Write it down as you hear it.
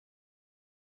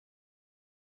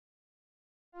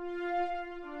Hello,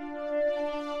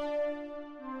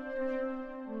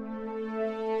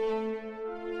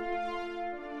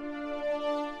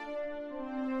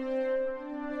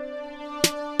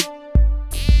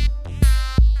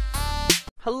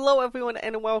 everyone,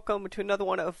 and welcome to another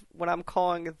one of what I'm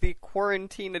calling the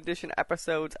Quarantine Edition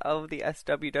episodes of the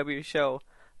SWW show.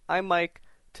 I'm Mike.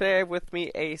 Today I have with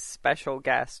me a special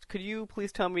guest. Could you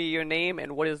please tell me your name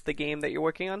and what is the game that you're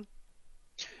working on?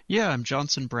 Yeah, I'm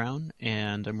Johnson Brown,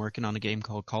 and I'm working on a game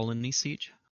called Colony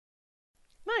Siege.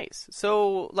 Nice.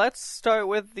 So let's start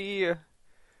with the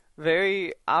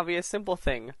very obvious, simple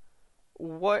thing.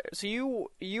 So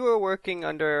you are working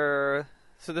under.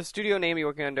 So the studio name you're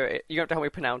working under, you have to help me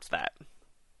pronounce that.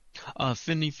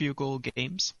 Finifugal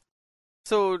Games.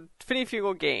 So,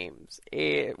 Finifugal Games.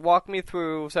 Walk me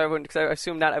through, so everyone, because I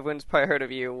assume not everyone's probably heard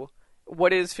of you.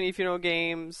 What is Finifugal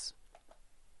Games?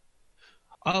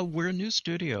 We're a new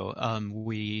studio.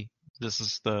 This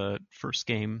is the first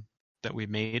game that we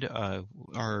made.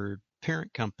 Our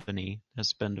parent company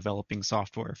has been developing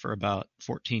software for about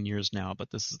 14 years now, but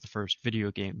this is the first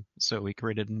video game. So we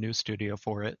created a new studio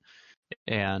for it,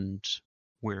 and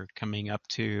we're coming up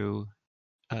to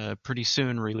pretty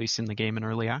soon releasing the game in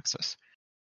early access.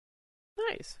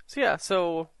 Nice.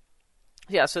 So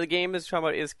the game is talking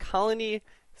about is Colony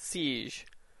Siege.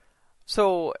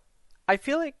 So I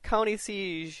feel like Colony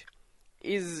Siege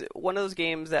is one of those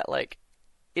games that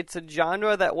it's a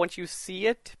genre that once you see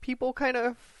it, people kind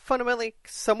of fundamentally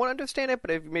somewhat understand it.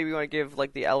 But if maybe you want to give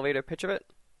the elevator pitch of it.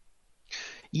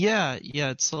 Yeah,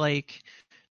 it's like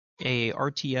a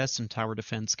RTS and tower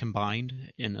defense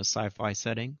combined in a sci-fi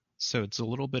setting. So it's a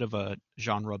little bit of a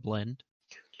genre blend.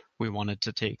 We wanted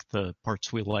to take the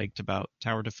parts we liked about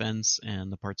tower defense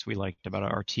and the parts we liked about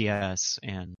RTS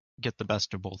and get the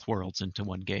best of both worlds into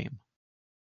one game.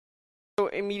 So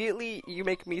immediately you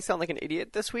make me sound like an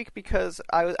idiot this week because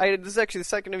this is actually the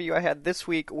second interview I had this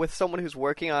week with someone who's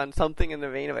working on something in the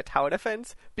vein of a tower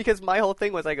defense, because my whole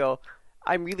thing was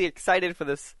I'm really excited for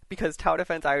this because tower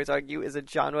defense, I always argue, is a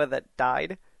genre that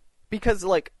died because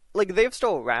they're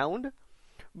still around,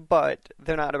 but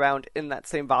they're not around in that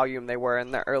same volume they were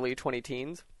in the early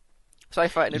 2010s. So I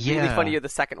find it really funny you're the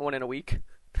second one in a week.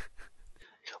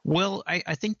 Well,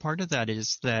 I think part of that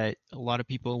is that a lot of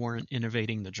people weren't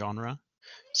innovating the genre,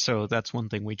 so that's one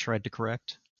thing we tried to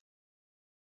correct.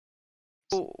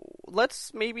 So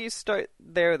let's maybe start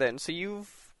there then. So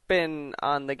you've been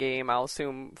on the game, I'll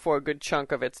assume, for a good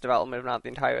chunk of its development, if not the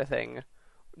entire thing.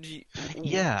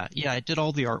 Yeah, I did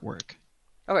all the artwork.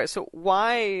 Okay, so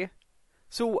why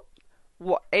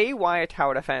a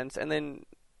tower defense, and then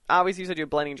obviously you said you're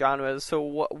blending genres, so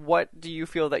what do you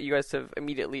feel that you guys have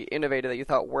immediately innovated that you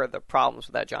thought were the problems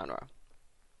with that genre?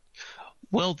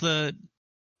 Well, the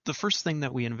first thing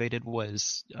that we innovated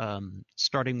was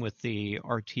starting with the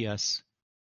RTS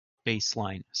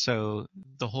baseline. So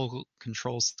the whole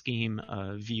control scheme,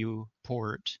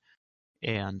 viewport,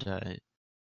 and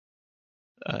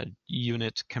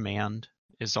unit command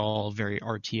is all very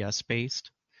RTS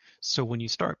based. So when you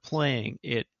start playing,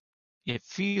 it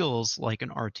feels like an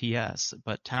RTS,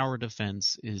 but tower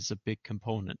defense is a big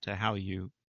component to how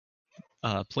you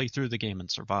play through the game and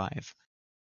survive.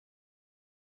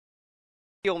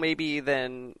 Feel maybe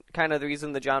then kind of the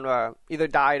reason the genre either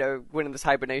died or went into this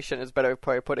hibernation is better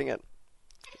probably putting it,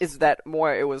 is that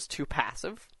more it was too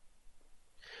passive?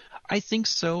 I think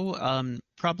so.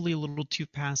 Probably a little too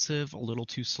passive, a little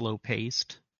too slow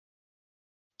paced.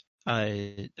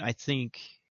 I think,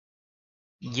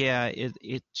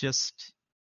 it just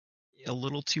a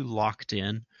little too locked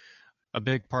in. A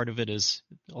big part of it is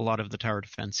a lot of the tower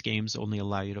defense games only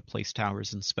allow you to place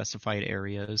towers in specified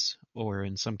areas, or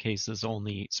in some cases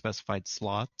only specified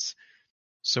slots.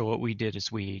 So what we did is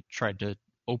we tried to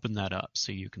open that up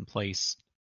so you can place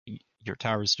your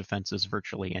tower's defenses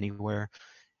virtually anywhere,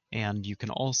 and you can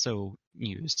also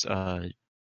use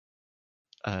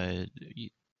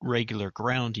regular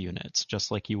ground units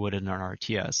just like you would in an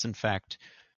RTS. In fact,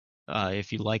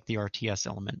 if you like the RTS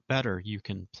element better, you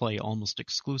can play almost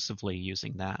exclusively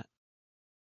using that.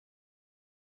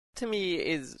 To me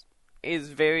is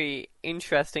very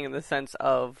interesting in the sense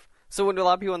of, so when a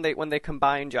lot of people when they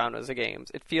combine genres of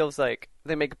games, it feels like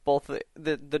they make both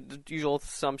the usual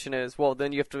assumption is, well,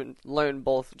 then you have to learn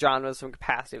both genres from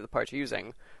capacity of the parts you're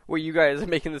using. Where you guys are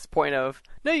making this point of,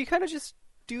 no, you kind of just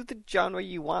do the genre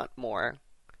you want more.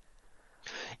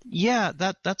 Yeah,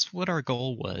 that's what our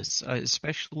goal was,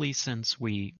 especially since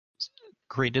we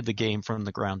created the game from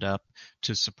the ground up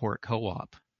to support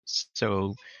co-op.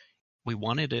 So we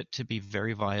wanted it to be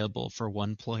very viable for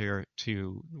one player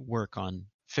to work on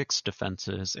fixed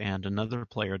defenses and another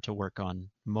player to work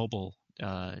on mobile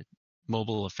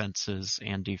mobile offenses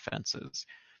and defenses.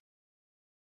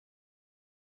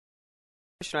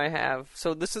 Question I have.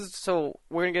 So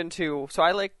we're gonna get into.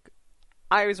 I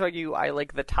always argue I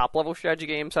like the top level strategy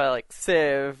games. So I like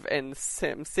Civ and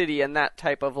Sim City and that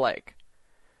type of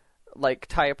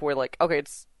type where okay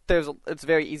it's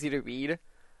very easy to read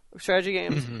strategy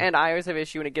games. Hmm. And I always have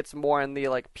issue when it gets more in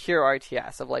the pure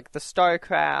RTS of the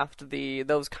StarCraft,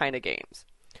 those kind of games.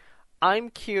 I'm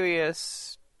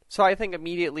curious. So I think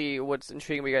immediately what's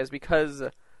intriguing me, guys, because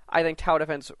I think Tower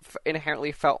Defense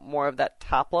inherently felt more of that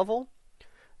top level.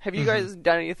 Have you Hmm. guys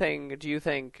done anything, do you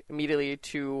think, immediately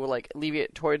to leave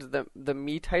it towards the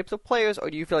me types of players, or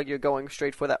do you feel like you're going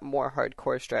straight for that more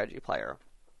hardcore strategy player?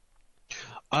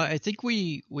 I think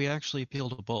we actually appeal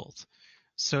to both.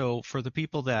 So for the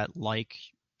people that like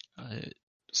uh,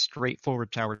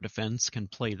 straightforward tower defense can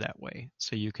play that way.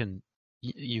 So you can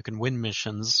win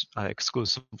missions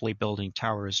exclusively building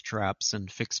towers, traps,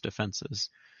 and fixed defenses,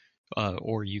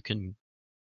 or you can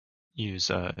use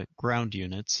ground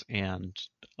units and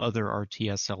other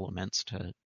RTS elements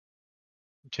to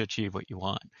achieve what you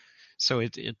want. So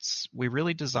it's we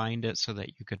really designed it so that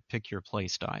you could pick your play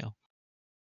style.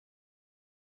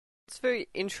 It's very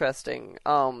interesting.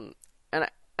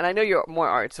 And I know you're more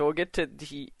art, so we'll get to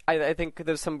I think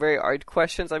there's some very art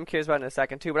questions I'm curious about in a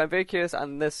second too, but I'm very curious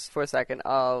on this for a second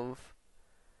of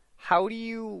how do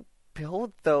you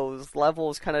build those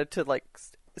levels kind of to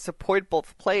support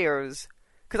both players?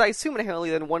 Because I assume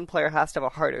inherently then one player has to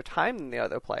have a harder time than the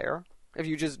other player if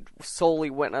you just solely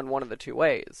went on one of the two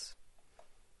ways.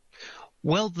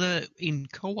 Well, the in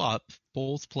co-op,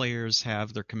 both players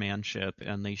have their command ship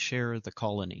and they share the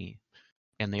colony,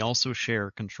 and they also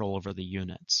share control over the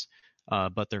units.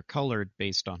 But they're colored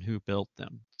based on who built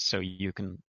them, so you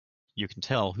can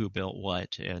tell who built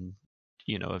what, and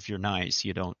if you're nice,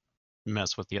 you don't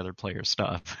mess with the other player's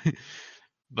stuff.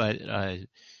 But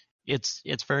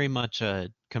it's very much a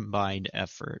combined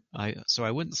effort. So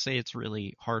I wouldn't say it's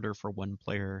really harder for one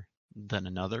player than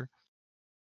another,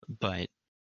 but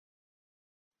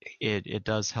it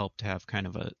does help to have kind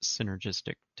of a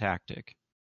synergistic tactic.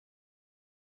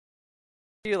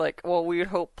 You're well, we would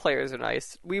hope players are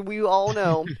nice. We all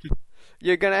know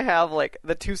you're gonna have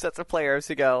the two sets of players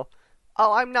who go,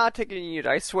 "Oh, I'm not taking a unit.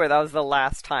 I swear that was the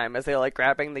last time." As they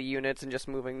grabbing the units and just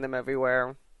moving them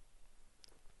everywhere.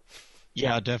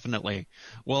 Yeah, definitely.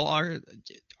 Well,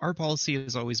 our policy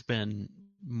has always been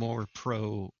more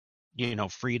pro,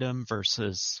 freedom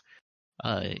versus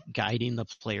guiding the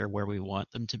player where we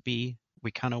want them to be. We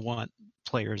kind of want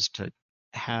players to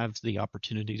have the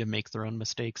opportunity to make their own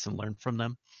mistakes and learn from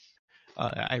them.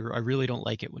 I really don't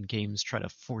like it when games try to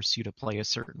force you to play a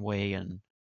certain way and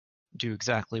do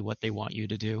exactly what they want you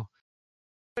to do.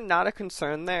 Not a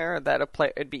concern there that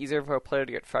it'd be easier for a player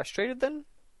to get frustrated then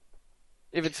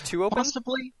if it's too open.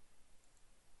 Possibly.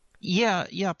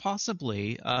 Yeah,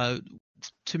 possibly.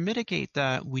 To mitigate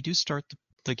that, we do start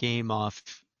the game off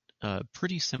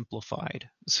pretty simplified.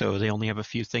 So they only have a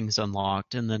few things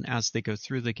unlocked, and then as they go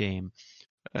through the game,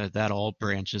 that all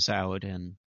branches out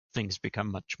and things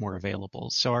become much more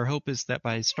available. So our hope is that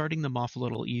by starting them off a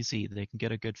little easy, they can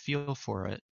get a good feel for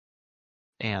it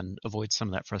and avoid some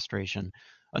of that frustration.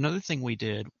 Another thing we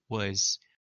did was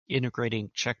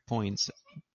integrating checkpoints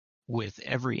with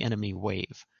every enemy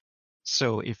wave.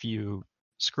 So if you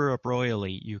screw up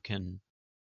royally, you can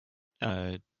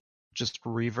uh, just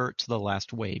revert to the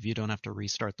last wave. You don't have to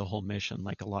restart the whole mission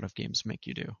like a lot of games make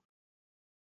you do.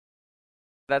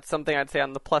 That's something I'd say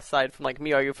on the plus side from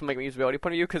me, or from a usability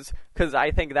point of view, because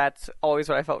I think that's always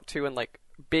what I felt too in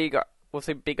big, we'll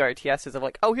say big RTSs of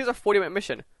oh, here's a 40-minute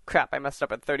mission. Crap, I messed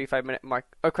up at 35-minute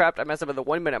mark. Or crap, I messed up at the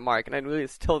 1-minute mark, and I really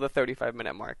it's still the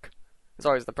 35-minute mark. It's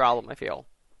always the problem, I feel.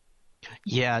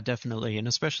 Yeah, definitely. And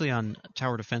especially on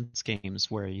tower defense games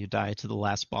where you die to the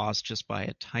last boss just by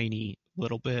a tiny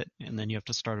little bit and then you have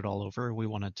to start it all over. We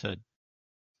wanted to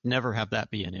never have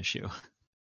that be an issue.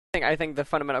 I think the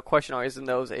fundamental question always in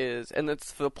those is, and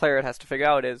it's for the player it has to figure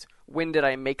out is, when did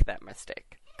I make that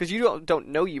mistake? Because you don't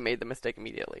know you made the mistake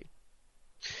immediately.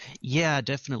 Yeah,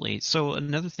 definitely. So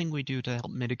another thing we do to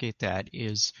help mitigate that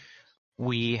is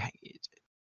we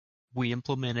we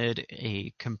implemented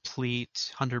a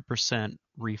complete 100%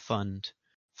 refund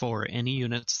for any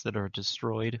units that are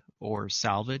destroyed or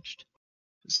salvaged.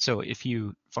 So if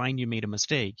you find you made a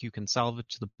mistake, you can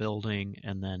salvage the building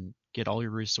and then get all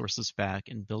your resources back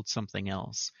and build something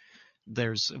else.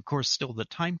 There's, of course, still the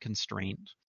time constraint.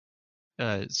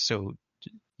 So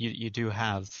you do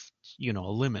have, a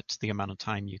limit to the amount of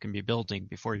time you can be building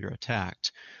before you're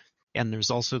attacked. And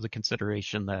there's also the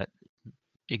consideration that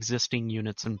existing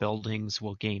units and buildings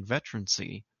will gain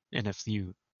veterancy. And if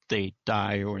you they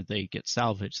die or they get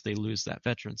salvaged, they lose that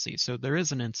veterancy. So there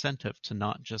is an incentive to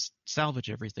not just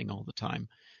salvage everything all the time.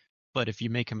 But if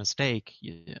you make a mistake,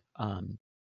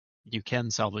 you can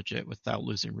salvage it without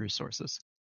losing resources.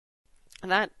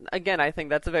 And that again, I think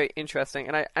that's a very interesting,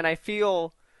 and I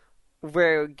feel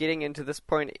we're getting into this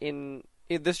point in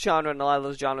this genre and a lot of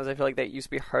those genres. I feel like that used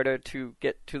to be harder to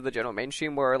get to the general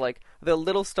mainstream, where like the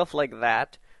little stuff like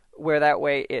that, where that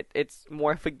way it's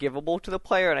more forgivable to the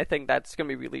player, and I think that's going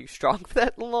to be really strong for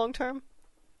that in the long term.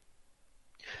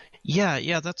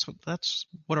 Yeah, that's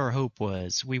what our hope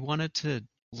was. We wanted to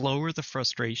lower the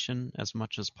frustration as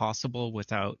much as possible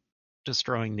without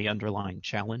destroying the underlying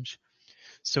challenge.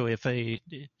 So if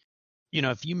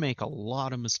you make a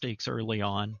lot of mistakes early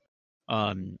on,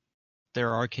 um,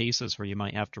 there are cases where you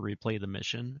might have to replay the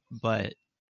mission. But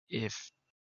if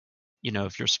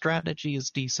if your strategy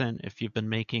is decent, if you've been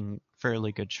making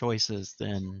fairly good choices,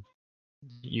 then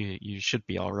you should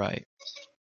be all right.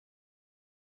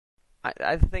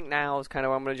 I think now is kind of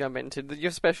what I'm going to jump into.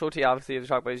 Your specialty, obviously, to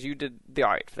talk about is you did the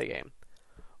art for the game.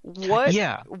 What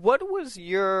Yeah, what was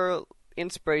your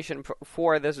inspiration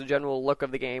for this general look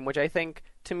of the game? Which I think,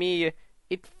 to me,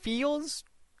 it feels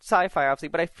sci-fi, obviously,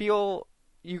 but I feel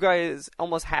you guys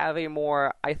almost have a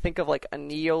more, I think of like a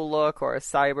neo look or a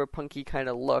cyberpunky kind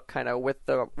of look, kind of with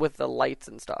the lights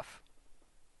and stuff.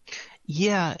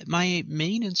 yeah. My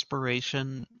main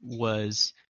inspiration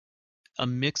was a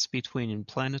mix between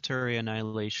Planetary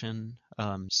Annihilation,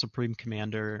 Supreme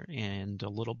Commander, and a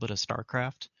little bit of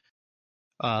StarCraft.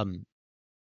 Um,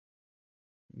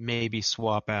 Maybe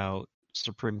swap out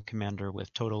Supreme Commander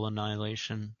with Total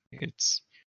Annihilation.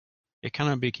 It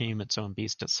kind of became its own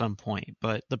beast at some point,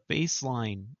 but the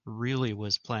baseline really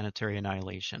was Planetary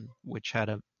Annihilation, which had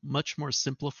a much more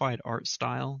simplified art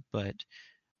style, but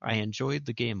I enjoyed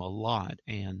the game a lot,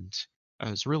 and I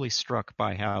was really struck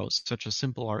by how such a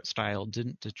simple art style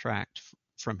didn't detract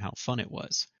from how fun it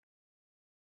was.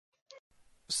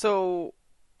 So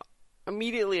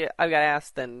immediately I got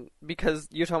asked then, because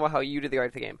you're talking about how you did the art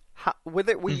of the game. Were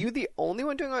Mhm. you the only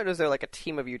one doing art, or is there like a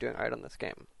team of you doing art on this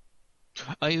game?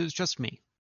 It was just me.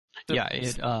 So, Yeah,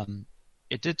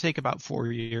 it did take about 4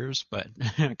 years, but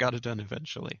I got it done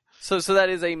eventually. so that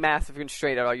is a massive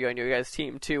constraint on you and your guys'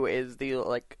 team too.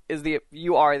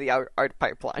 You are the art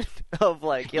pipeline of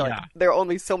like Yeah. there are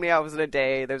only so many hours in a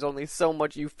day. There's only so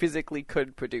much you physically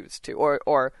could produce to,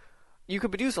 or you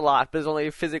could produce a lot, but there's only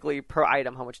physically per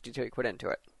item how much detail you put into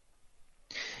it.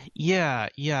 Yeah,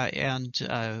 and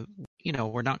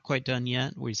we're not quite done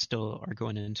yet. We still are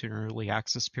going into an early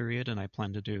access period, and I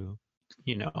plan to do,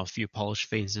 a few polish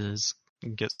phases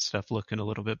and get stuff looking a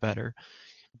little bit better.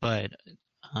 But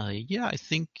yeah, I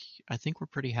think we're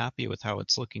pretty happy with how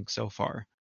it's looking so far.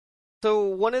 So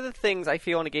one of the things I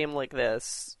feel in a game like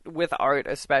this, with art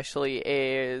especially,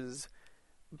 is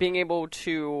being able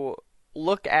to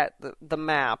look at the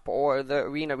map or the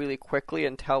arena really quickly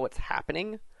and tell what's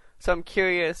happening. So I'm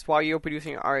curious, while you're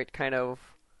producing art, kind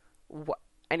of what,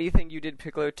 anything you did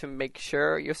particular to make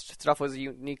sure your stuff was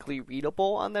uniquely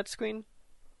readable on that screen?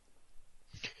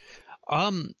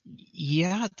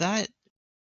 Yeah,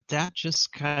 that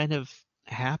just kind of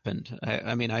happened.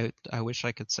 I mean, I wish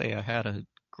I could say I had a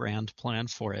grand plan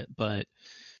for it, but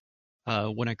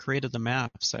when I created the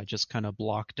maps, I just kind of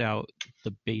blocked out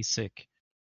the basic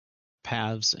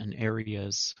paths and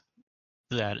areas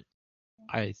that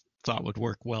I thought would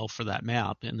work well for that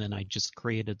map, and then I just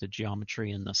created the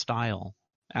geometry and the style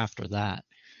after that.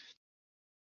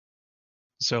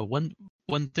 So one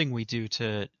thing we do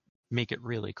to make it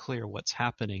really clear what's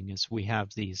happening is we have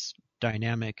these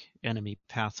dynamic enemy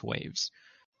path waves.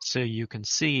 So you can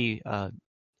see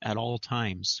at all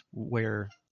times where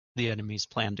the enemies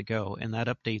plan to go, and that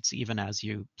updates even as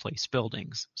you place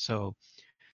buildings. So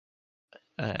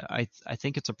I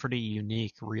think it's a pretty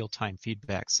unique real-time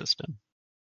feedback system.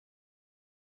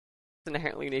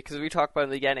 Inherently unique, because we talked about in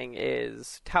the beginning,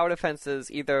 is tower defenses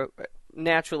either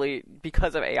naturally,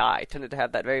 because of AI, tended to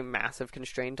have that very massive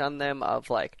constraint on them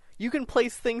of like, you can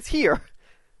place things here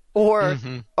or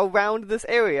Hmm. around this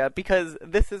area because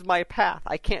this is my path.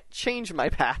 I can't change my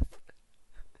path.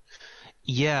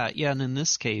 Yeah, and in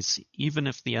this case, even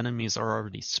if the enemies are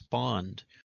already spawned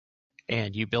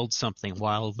and you build something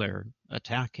while they're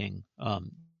attacking,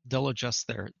 they'll adjust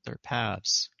their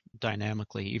paths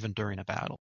dynamically even during a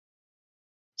battle.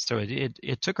 So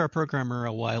it took our programmer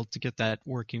a while to get that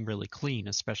working really clean,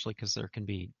 especially because there can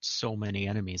be so many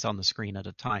enemies on the screen at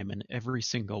a time, and every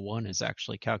single one is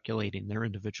actually calculating their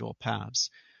individual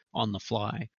paths on the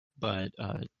fly. But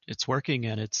it's working,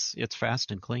 and it's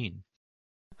fast and clean.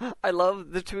 I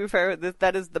love the, to be fair,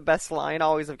 that is the best line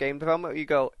always of game development. You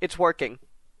go, it's working.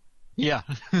 Yeah.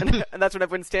 And that's when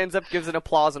everyone stands up, gives an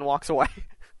applause, and walks away.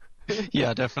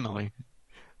 Yeah, definitely.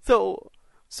 So,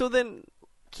 so then,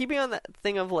 keeping on that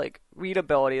thing of like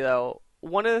readability, though,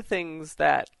 one of the things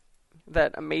that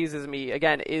amazes me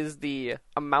again is the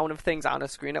amount of things on a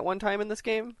screen at one time in this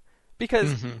game,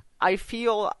 because Hmm. I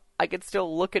feel I could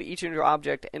still look at each individual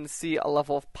object and see a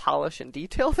level of polish and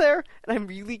detail there, and I'm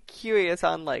really curious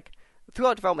on like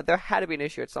throughout development there had to be an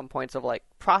issue at some points of like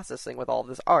processing with all of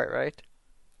this art, right?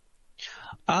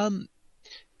 Um,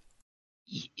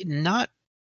 not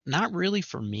not really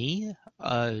for me.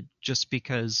 Just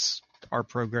because our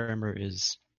programmer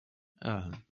is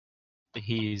uh,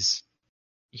 he's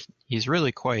he's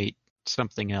really quite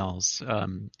something else.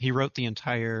 He wrote the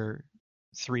entire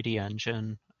 3D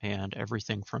engine and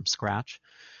everything from scratch,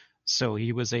 so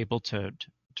he was able to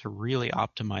really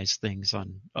optimize things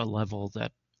on a level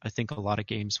that I think a lot of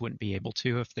games wouldn't be able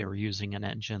to if they were using an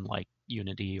engine like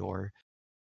Unity or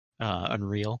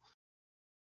Unreal.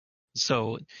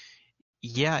 So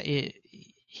yeah,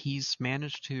 he's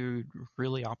managed to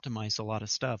really optimize a lot of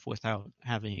stuff without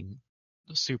having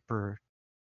super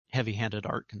heavy-handed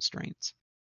art constraints.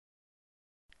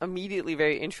 Immediately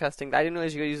very interesting. I didn't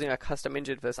realize you were using a custom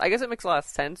engine for this. I guess it makes a lot of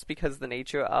sense because the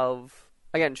nature of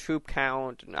again troop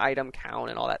count and item count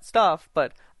and all that stuff.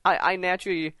 But I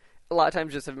naturally a lot of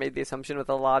times just have made the assumption with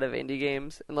a lot of indie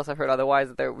games, unless I've heard otherwise,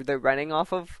 that they're running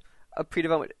off of a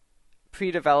predeveloped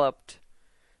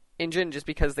engine just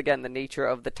because again the nature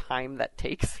of the time that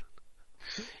takes.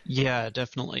 Yeah,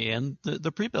 definitely. And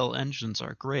the pre-built engines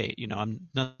are great. I'm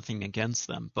nothing against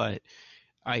them, but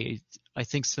I I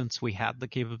think since we had the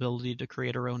capability to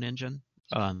create our own engine,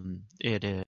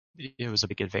 it was a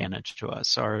big advantage to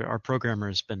us. Our programmer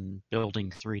has been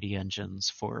building 3D engines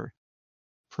for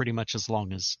pretty much as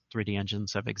long as 3D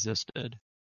engines have existed.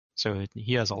 So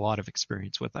he has a lot of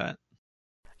experience with that.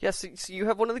 Yes, so you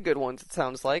have one of the good ones. It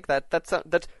sounds like that's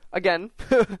again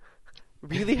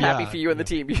really happy Yeah, for you and the yeah.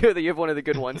 team. You hear that you have one of the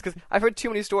good ones because I've heard too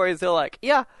many stories. They're like,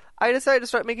 yeah, I decided to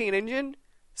start making an engine.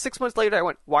 6 months later, I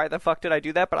went, why the fuck did I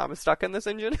do that? But I'm stuck in this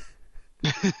engine.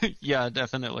 Yeah,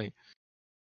 definitely.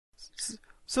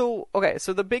 So okay,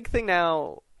 so the big thing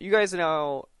now, you guys are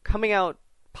now coming out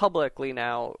publicly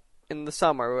now in the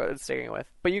summer. What it's sticking with,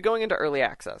 but you're going into early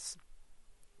access.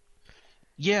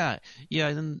 Yeah, yeah,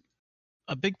 and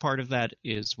a big part of that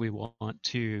is we want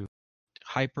to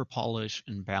hyper polish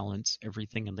and balance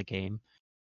everything in the game.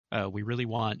 We really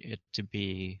want it to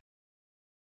be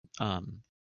um,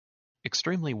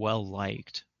 extremely well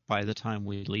liked by the time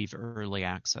we leave early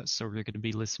access. So we're going to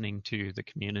be listening to the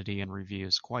community and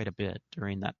reviews quite a bit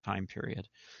during that time period.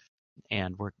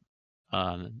 And we're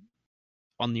um,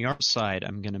 on the art side,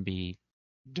 I'm going to be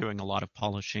doing a lot of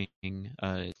polishing,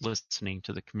 listening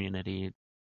to the community,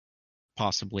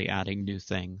 possibly adding new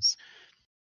things.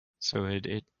 So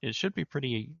it should be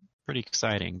pretty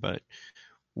exciting, but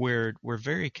we're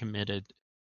very committed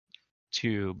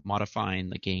to modifying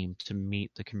the game to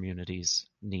meet the community's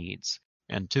needs.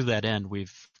 And to that end,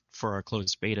 for our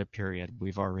closed beta period,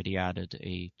 we've already added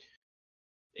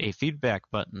a feedback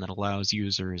button that allows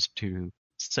users to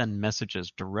send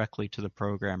messages directly to the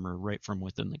programmer right from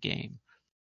within the game.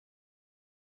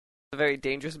 A very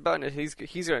dangerous button. He's going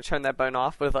to turn that button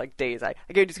off with like days. I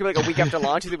can just give like a week after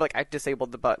launch. He's gonna be like, I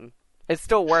disabled the button. It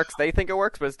still works. They think it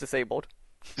works, but it's disabled.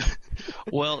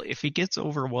 Well, if he gets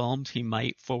overwhelmed, he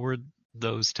might forward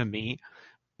those to me,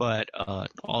 but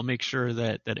I'll make sure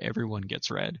that everyone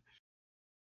gets read.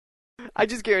 I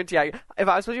just guarantee, if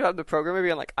I was supposed to have the programmer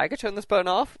being like, I could turn this button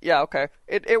off. Yeah, okay,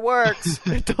 it works.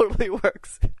 It totally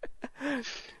works.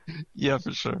 Yeah,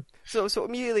 for sure. So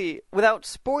immediately, without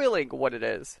spoiling what it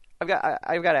is, I've got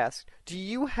to ask: do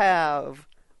you have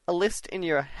a list in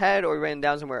your head or written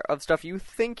down somewhere of stuff you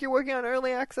think you're working on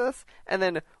early access? And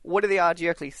then, what are the odds you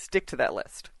actually stick to that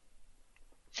list?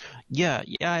 Yeah,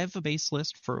 I have a base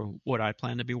list for what I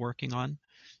plan to be working on.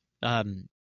 Um,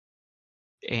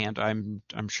 and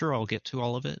I'm sure I'll get to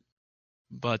all of it,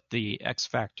 but the X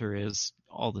factor is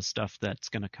all the stuff that's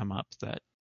going to come up that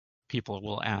people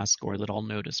will ask or that I'll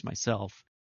notice myself.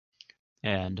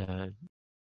 And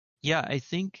yeah, I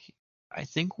think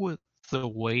with the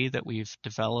way that we've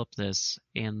developed this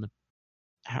and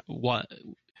what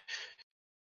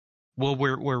well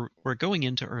we're going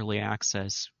into early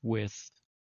access with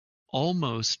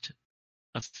almost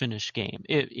a finished game.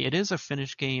 It is a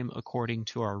finished game according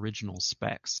to our original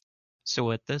specs.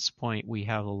 So at this point, we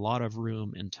have a lot of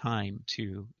room and time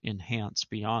to enhance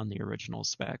beyond the original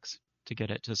specs to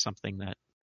get it to something that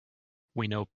we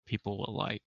know people will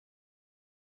like.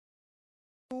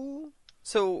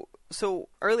 So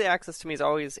early access to me is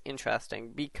always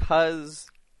interesting because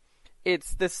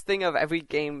it's this thing of every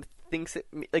game thinks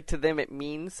like to them it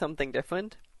means something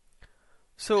different.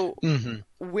 So Hmm.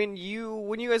 when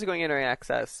you guys are going in early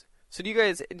access, so do you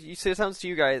guys? So it sounds to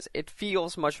you guys, it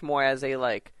feels much more as a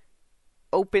like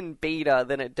open beta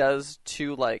than it does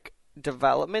to like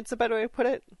development's a better way to put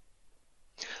it.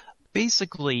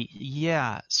 Basically,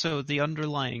 yeah. So the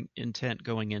underlying intent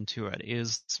going into it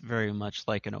is very much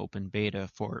like an open beta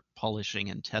for polishing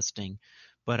and testing.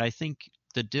 But I think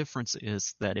the difference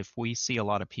is that if we see a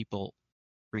lot of people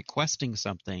requesting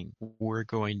something, we're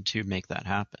going to make that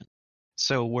happen.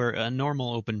 So where a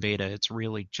normal open beta, it's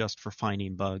really just for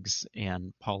finding bugs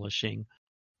and polishing.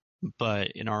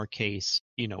 But in our case,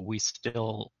 we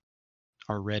still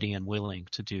are ready and willing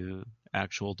to do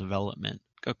actual development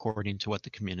according to what the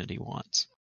community wants.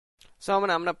 So I'm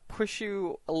gonna push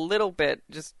you a little bit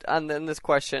just on this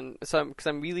question. So because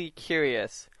I'm really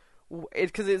curious,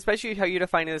 because especially how you're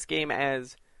defining this game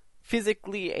as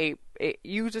physically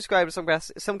you described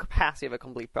some capacity of a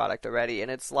complete product already,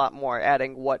 and it's a lot more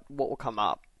adding what will come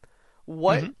up.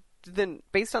 What Hmm. then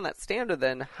based on that standard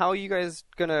then how are you guys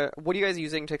gonna what are you guys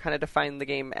using to kind of define the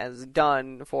game as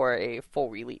done for a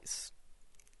full release?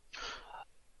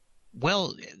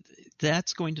 Well,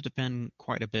 that's going to depend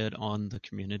quite a bit on the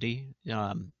community.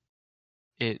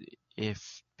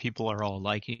 If people are all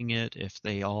liking it, if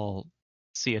they all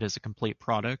see it as a complete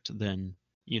product, then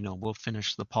we'll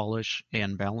finish the polish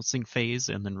and balancing phase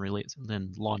and then release, and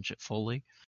then launch it fully.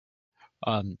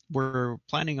 We're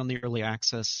planning on the early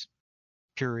access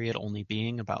period only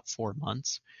being about 4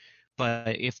 months,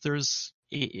 but if there's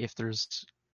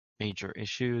major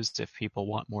issues, if people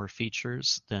want more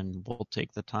features, then we'll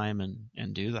take the time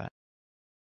and do that.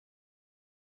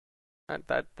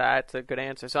 That's a good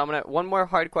answer. So I'm gonna one more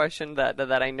hard question that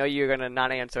I know you're gonna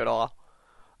not answer at all.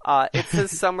 It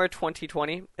says summer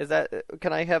 2020. Is that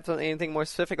can I have anything more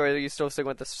specific, or are you still sticking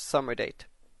with the summer date?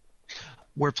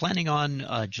 We're planning on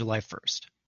July 1st.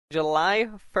 July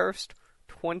 1st,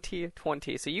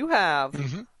 2020. So you have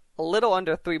Hmm. a little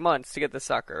under 3 months to get this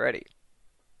sucker ready.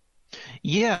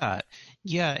 Yeah,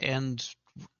 yeah, and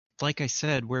like I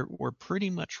said, we're pretty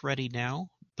much ready now,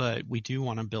 but we do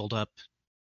want to build up,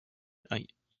 uh,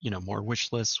 more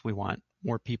wish lists. We want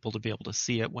more people to be able to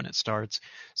see it when it starts,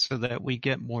 so that we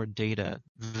get more data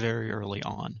very early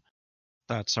on.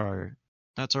 That's our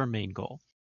that's our main goal.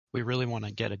 We really want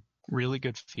to get a really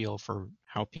good feel for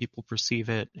how people perceive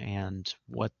it and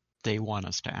what they want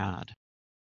us to add.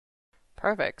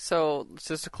 Perfect. So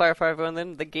just to clarify everyone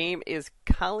then, the game is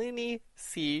Colony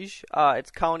Siege.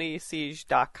 It's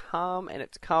colonysiege.com and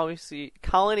it's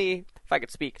Colony, if I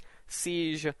could speak,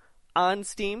 Siege on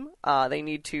Steam. They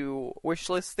need to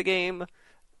wishlist the game,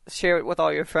 share it with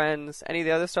all your friends. Any of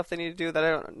the other stuff they need to do that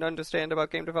I don't understand about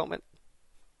game development?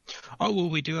 Oh, well,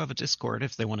 we do have a Discord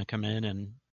if they want to come in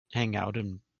and hang out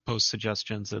and post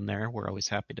suggestions in there. We're always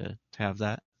happy to have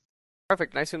that.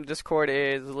 Perfect. Nice. And the Discord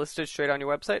is listed straight on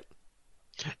your website.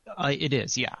 It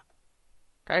is, yeah.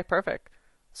 Okay, perfect.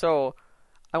 So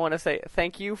I want to say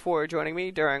thank you for joining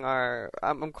me during our.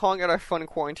 I'm calling it our fun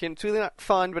quarantine. It's really not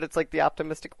fun, but it's like the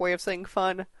optimistic way of saying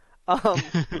fun. Um,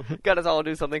 got us all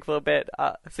to do something for a bit.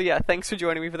 So yeah, thanks for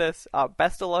joining me for this.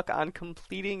 Best of luck on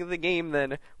completing the game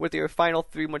then with your final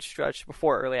 3 month stretch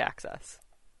before early access.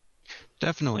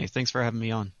 Definitely. Thanks for having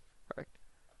me on. Perfect.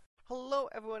 Hello,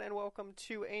 everyone, and welcome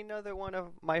to another one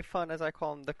of my fun, as I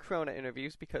call them, the Corona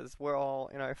interviews, because we're all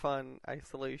in our fun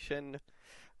isolation,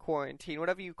 quarantine,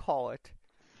 whatever you call it.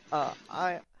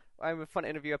 I'm a fun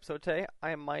interview episode today.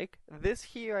 I am Mike. This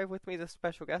here I have with me as a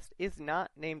special guest is not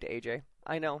named AJ.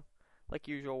 I know, like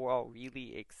usual, we're all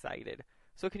really excited.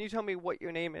 So can you tell me what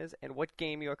your name is and what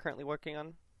game you are currently working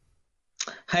on?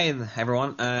 Hey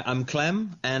everyone, I'm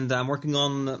Clem, and I'm working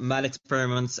on Mad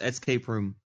Experiments Escape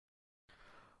Room.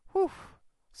 Whew.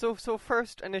 So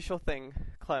first initial thing,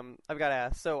 Clem, I've got to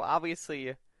ask. So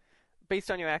obviously,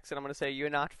 based on your accent, I'm going to say you're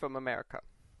not from America.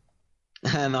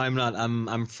 And I'm not.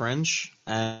 I'm French,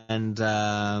 and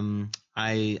I'm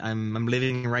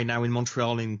living right now in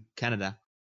Montreal, in Canada.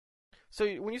 So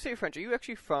when you say you're French, are you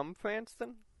actually from France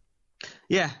then?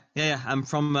 Yeah. I'm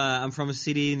from a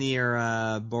city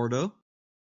near Bordeaux.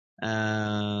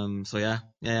 So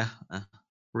yeah.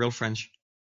 Real French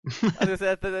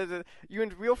You in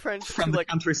real French to from the like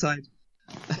countryside.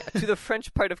 to the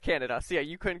French part of Canada. So yeah,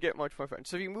 you couldn't get much more French.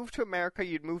 So if you moved to America,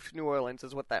 you'd move to New Orleans,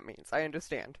 is what that means. I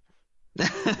understand.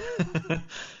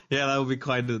 Yeah, that would be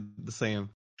quite the same.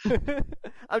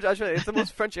 I'm just really, it's the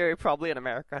most French area probably in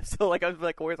America. So like I was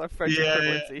like, where's our French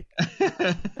equivalency?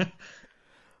 Yeah.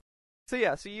 So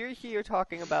yeah, so you're here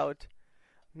talking about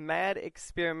Mad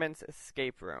Experiments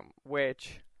Escape Room,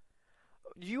 which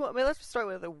let's start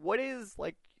with what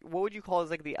would you call as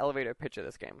like the elevator pitch of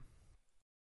this game?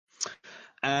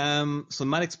 So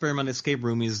Mad Experiment Escape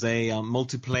Room is a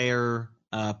multiplayer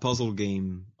puzzle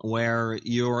game where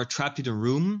you're trapped in a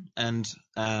room and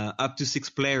up to 6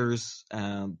 players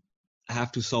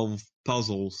have to solve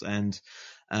puzzles and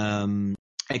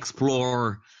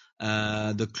explore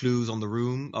the clues on the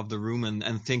room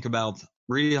and think about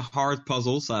really hard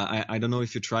puzzles. I don't know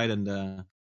if you tried, and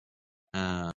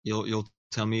you'll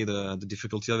tell me the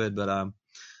difficulty of it, but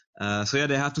so yeah,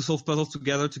 they have to solve puzzles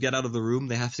together to get out of the room.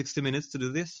 They have 60 minutes to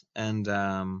do this, and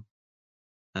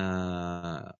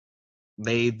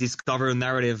they discover a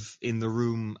narrative in the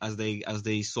room as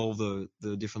they solve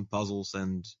the different puzzles,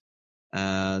 and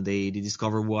they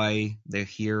discover why they're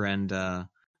here and a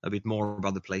bit more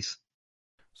about the place.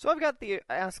 So I've got the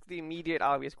ask the immediate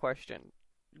obvious question.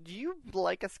 Do you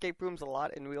like escape rooms a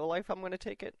lot in real life? I'm going to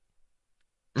take it.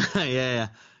 Yeah,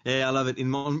 I love it. In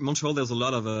Montreal, there's a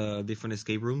lot of different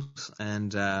escape rooms,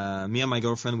 and me and my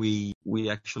girlfriend, we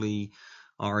actually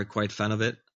are quite fan of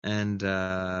it. And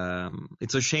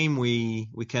it's a shame we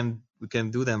can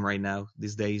do them right now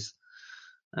these days.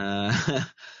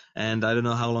 And I don't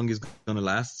know how long it's gonna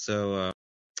last. So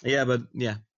yeah, but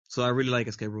yeah. So I really like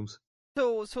escape rooms.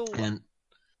 So And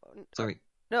sorry.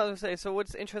 No, I was gonna say, so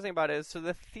what's interesting about it is, so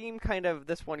the theme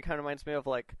this one kind of reminds me of,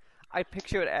 like, I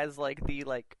picture it as, like, the,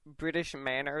 like, British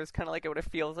manners, kind of like what it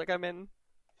feels like I'm in.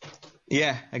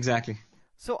 Yeah, exactly.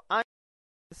 So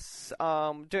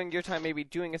during your time maybe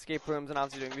doing escape rooms and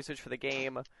obviously doing research for the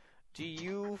game, do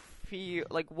you feel,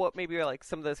 like, what maybe are, like,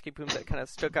 some of the escape rooms that kind of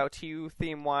stuck out to you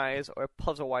theme-wise or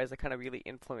puzzle-wise that kind of really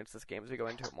influenced this game as we go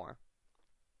into it more?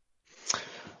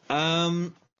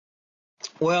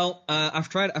 Well, I've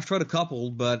tried a couple,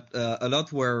 but a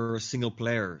lot were single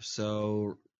player,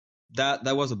 so that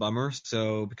was a bummer.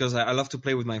 So because I love to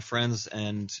play with my friends,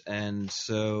 and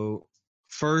so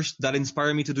first that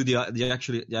inspired me to do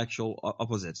the actual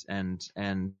opposite and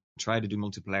try to do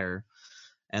multiplayer,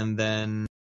 and then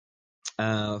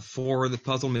for the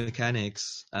puzzle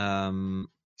mechanics, I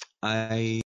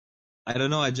don't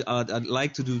know, I'd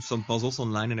like to do some puzzles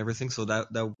online and everything, so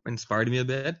that inspired me a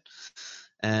bit.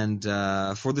 And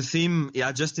for the theme,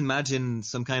 yeah, just imagine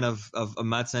some kind of a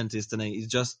mad scientist, and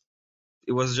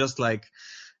it was just like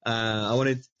I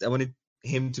wanted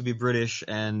him to be British,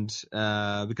 and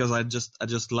because I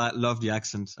just love the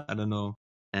accent. I don't know,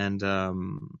 and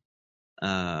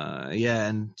yeah,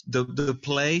 and the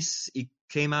place, it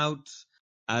came out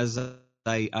as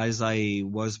I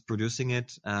was producing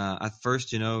it. At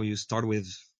first, you start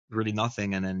with really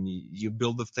nothing, and then you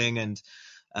build the thing, and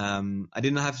I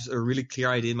didn't have a really clear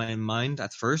idea in my mind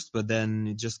at first, but then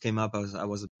it just came up as I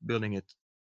was building it.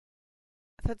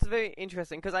 That's very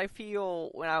interesting because I feel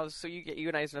when I was you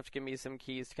were nice enough to give me some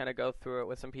keys to kind of go through it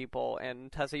with some people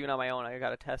and test it even on my own. I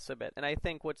got to test a bit, and I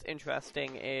think what's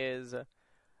interesting is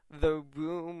the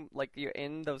room, like you're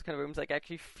in those kind of rooms, like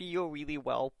actually feel really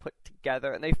well put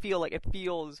together, and they feel like it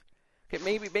feels okay,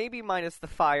 maybe minus the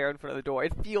fire in front of the door.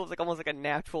 It feels like almost like a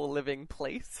natural living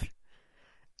place.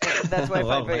 And that's why I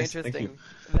Well, find very nice. Thank you. interesting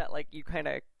that like you kind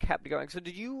of kept going. So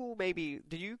did you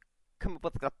come up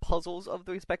with the puzzles of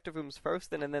the respective rooms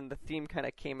first, and then the theme kind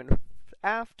of came in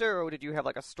after, or did you have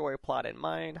like a story plot in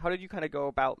mind? How did you kind of go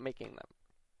about making them?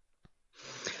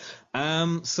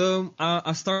 So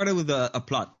I started with a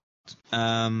plot.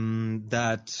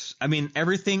 That, I mean,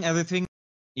 everything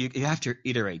you have to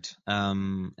iterate.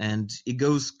 And it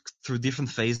goes through different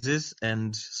phases,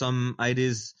 and some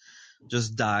ideas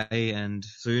just die. And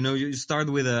so you start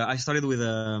with I started with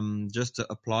just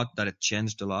a plot that had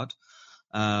changed a lot.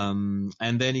 And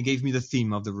then he gave me the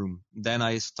theme of the room. Then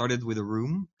I started with a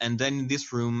room, and then in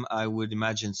this room I would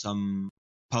imagine some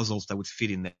puzzles that would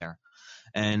fit in there.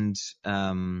 And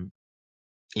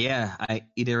yeah, I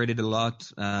iterated a lot.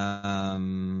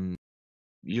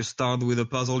 You start with a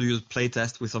puzzle, you play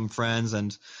test with some friends,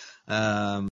 and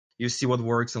you see what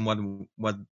works and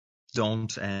what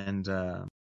don't, and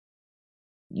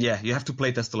yeah, you have to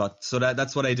play test a lot. So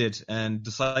that's what I did, and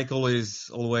the cycle is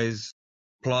always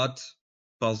plot,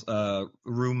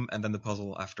 room, and then the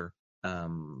puzzle after.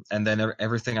 And then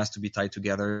everything has to be tied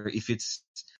together. If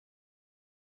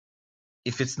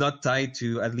it's not tied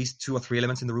to at least 2 or 3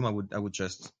 elements in the room, I would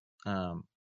just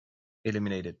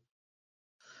eliminate it.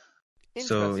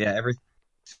 So yeah,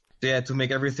 to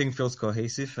make everything feels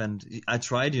cohesive, and I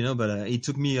tried, but it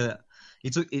took me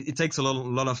it takes a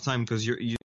lot of time, because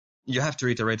you have to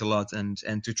iterate a lot and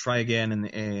to try again,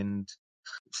 and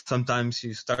sometimes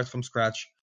you start from scratch.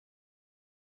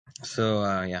 So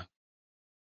yeah.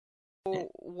 Well,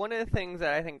 one of the things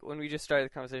that I think when we just started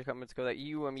the conversation a couple minutes ago that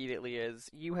you immediately is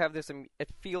you have this. It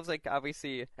feels like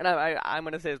obviously, and I'm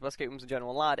going to say this about escape rooms in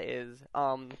general a lot is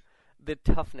the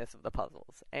toughness of the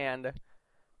puzzles, and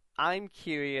I'm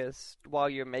curious while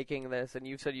you're making this, and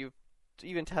you said you've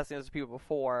even testing this with people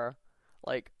before,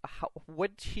 like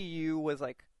what to you was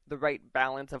like the right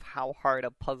balance of how hard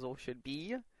a puzzle should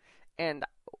be, and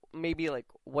maybe like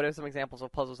what are some examples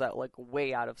of puzzles that like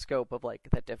way out of scope of like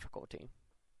the difficulty?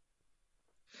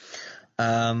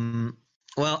 Um,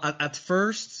 well, at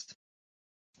first,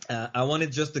 I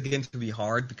wanted just the game to be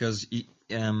hard because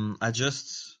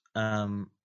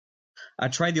I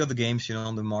tried the other games,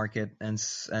 on the market,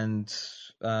 and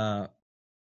uh,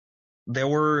 they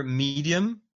were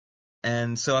medium,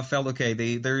 and so I felt okay.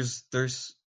 We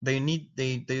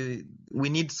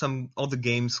need some other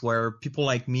games where people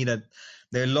like me that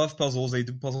they love puzzles, they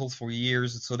do puzzles for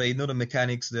years, so they know the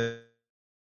mechanics.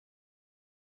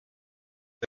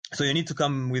 So you need to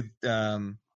come with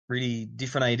really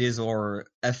different ideas or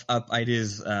f up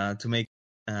ideas to make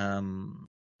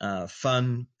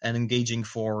fun and engaging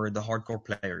for the hardcore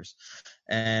players.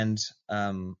 And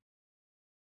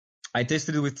I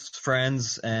tested it with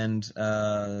friends and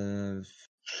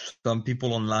some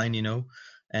people online,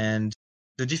 and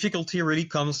the difficulty really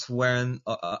comes when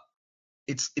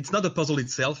it's not the puzzle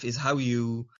itself, it's how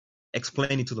you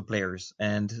explain it to the players.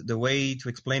 And the way to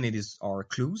explain it are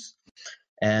clues.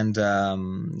 And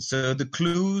so the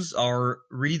clues are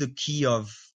really the key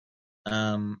of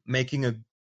making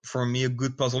for me a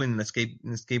good puzzle in an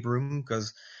escape room,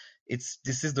 because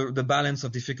this is the balance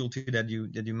of difficulty that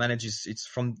you manage it's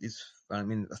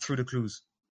through the clues.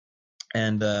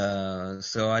 And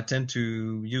so I tend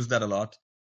to use that a lot,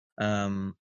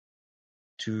 to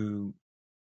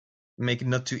make it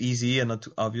not too easy and not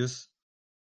too obvious.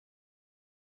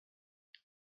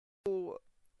 So,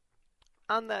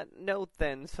 on that note,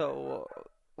 then, so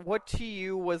what to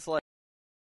you was like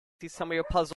see some of your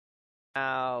puzzles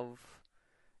have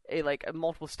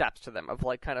multiple steps to them of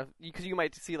like kind of because you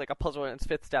might see like a puzzle in its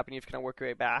fifth step and you have to kind of work your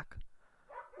way back.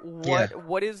 Yeah.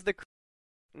 What is the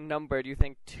number do you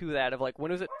think to that of like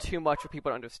when is it too much for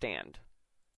people to understand?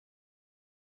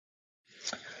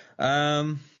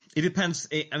 It depends.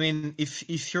 I mean,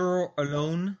 if you're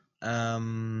alone,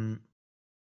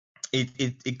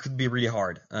 it could be really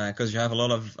hard because you have a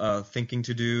lot of thinking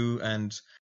to do, and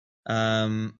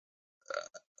um,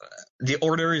 the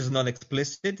order is not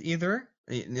explicit either.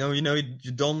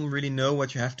 You don't really know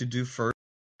what you have to do first.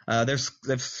 There's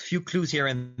few clues here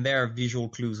and there, visual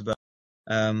clues, but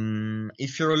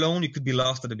if you're alone, you could be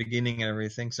lost at the beginning and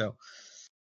everything. So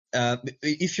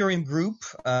if you're in group,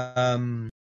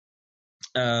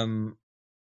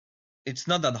 it's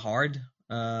not that hard.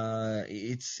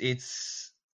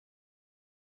 It's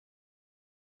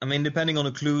I mean, depending on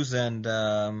the clues and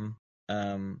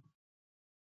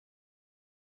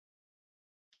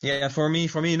yeah, for me,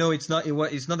 it's not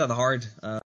that hard.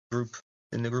 Group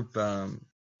in the group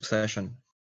session.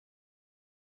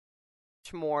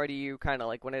 Much more do you kind of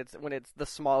like when it's the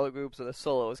smaller groups or the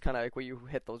solos kind of like where you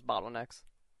hit those bottlenecks?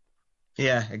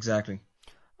 Yeah, exactly.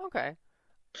 Okay.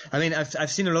 I mean,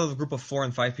 I've seen a lot of group of 4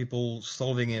 and 5 people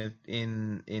solving it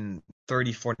in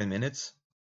 30, 40 minutes,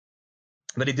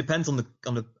 but it depends on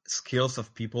the skills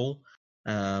of people,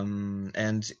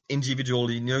 and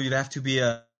individually. You'd have to be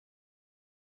a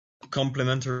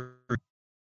complementary,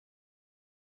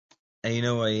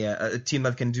 a team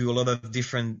that can do a lot of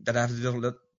different that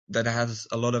has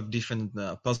a lot of different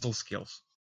puzzle skills.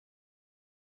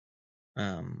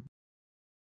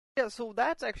 Yeah, so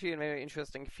that's actually a very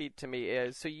interesting feat to me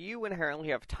is so you inherently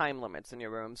have time limits in your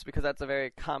rooms because that's a very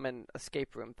common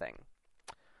escape room thing.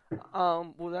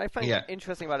 What I find Yeah.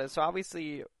 interesting about it, so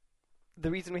obviously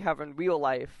the reason we have in real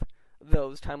life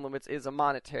those time limits is a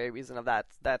monetary reason of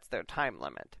that's their time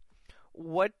limit.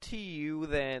 What to you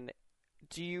then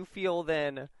do you feel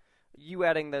then you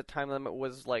adding the time limit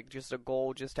was like just a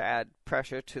goal just to add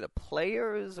pressure to the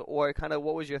players or kind of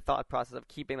what was your thought process of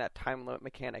keeping that time limit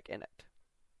mechanic in it?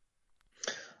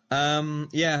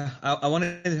 Yeah, I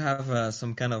wanted to have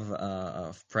some kind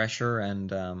of pressure and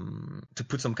to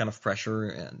put some kind of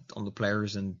pressure on the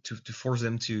players and to force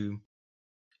them to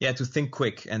think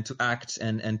quick and to act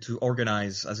and to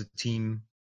organize as a team,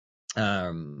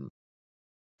 um,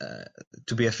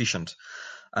 to be efficient.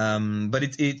 But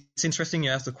it's interesting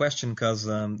you asked the question because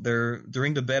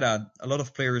during the beta, a lot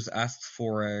of players asked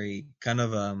for a kind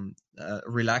of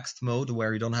relaxed mode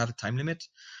where you don't have a time limit.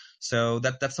 So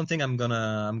that's something I'm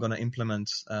gonna implement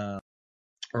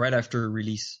right after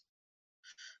release.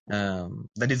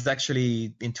 That is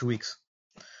actually in 2 weeks,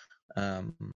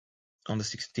 on the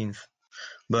 16th.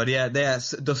 But yeah,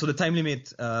 so the time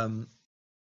limit. I'm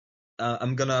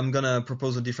gonna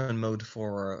propose a different mode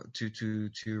for to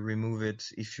remove it.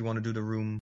 If you want to do the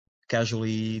room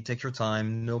casually, take your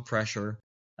time, no pressure.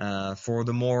 For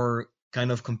the more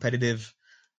kind of competitive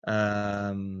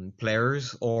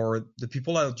players, or the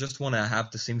people that just want to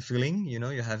have the same feeling, you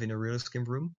have in a real escape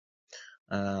room.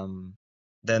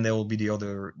 Then there will be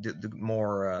the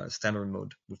more standard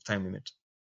mode with time limit.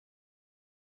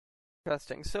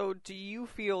 Interesting. So, do you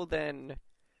feel then?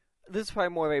 This is probably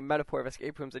more of a metaphor of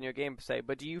escape rooms in your game, say,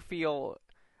 but do you feel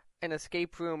an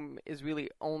escape room is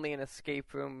really only an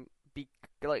escape room?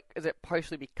 Is it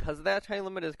partially because of that time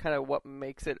limit? Is kind of what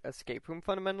makes it escape room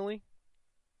fundamentally?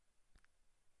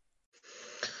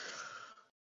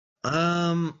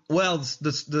 Well,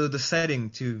 the setting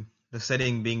too. The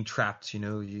setting being trapped, that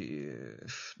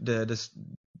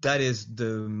is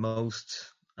the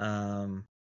most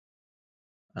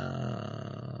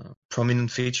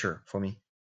prominent feature for me.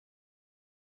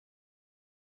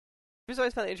 I've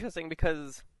always found it interesting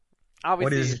because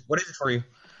obviously what is it for you?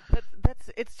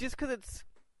 It's just because it's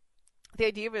the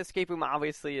idea of an escape room.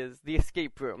 Obviously, is the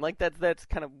escape room. Like that's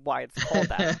kind of why it's called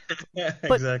that. Yeah,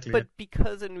 But exactly. but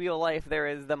because in real life there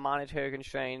is the monetary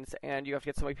constraints, and you have to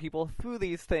get so many people through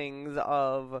these things.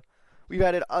 We've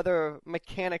added other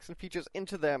mechanics and features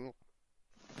into them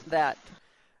that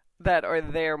are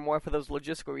there more for those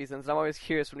logistical reasons. And I'm always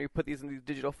curious when we put these in these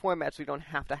digital formats, we don't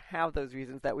have to have those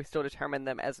reasons, that we still determine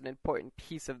them as an important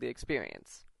piece of the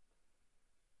experience.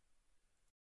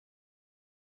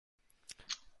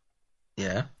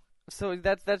 Yeah. So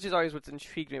that's just always what's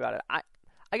intrigued me about it.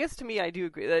 I guess to me, I do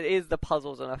agree that it is the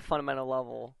puzzles on a fundamental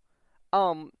level.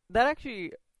 That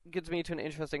actually gets me to an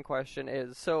interesting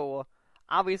question. So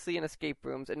obviously in escape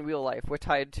rooms in real life, we're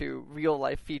tied to real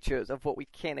life features of what we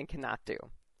can and cannot do.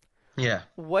 Yeah.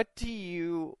 What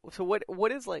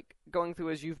is like going through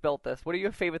as you've built this? What are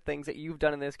your favorite things that you've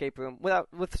done in the escape room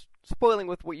with spoiling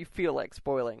with what you feel like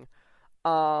spoiling?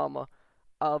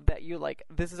 That you're like,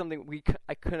 this is something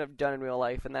I couldn't have done in real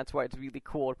life, and that's why it's really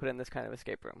cool to put in this kind of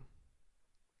escape room.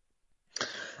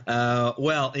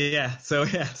 Well, yeah. So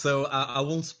I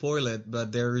won't spoil it,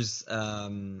 but there's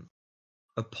a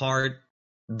part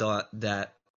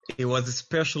that it was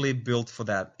especially built for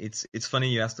that. It's funny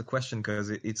you asked the question, because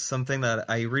it's something that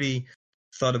I really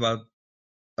thought about,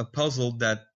 a puzzle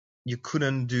that you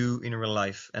couldn't do in real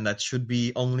life, and that should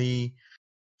be only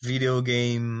video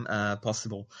game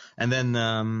possible. And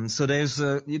then so there's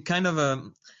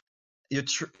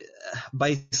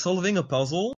by solving a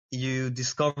puzzle, you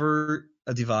discover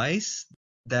a device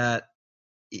that,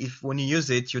 if when you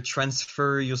use it, you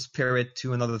transfer your spirit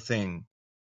to another thing.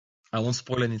 I won't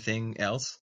spoil anything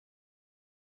else.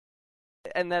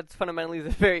 And that's fundamentally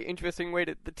the very interesting way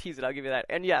to tease it. I'll give you that.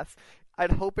 And yes,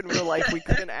 I'd hope in real life we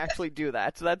couldn't actually do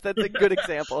that. So that's a good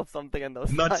example of something in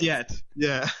those. Not lines. yet.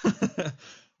 Yeah.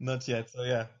 Not yet. So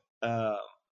yeah.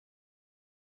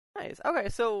 Nice. Okay,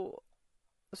 so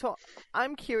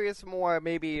I'm curious more.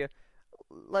 Maybe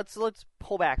let's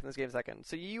pull back in this game a second.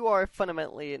 So you are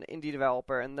fundamentally an indie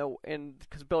developer, and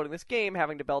because building this game,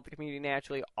 having to build the community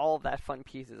naturally, all of that fun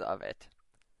pieces of it.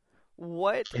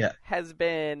 What has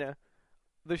been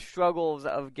the struggles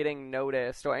of getting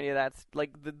noticed, or any of that,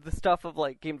 like the stuff of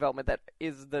like game development that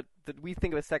is that we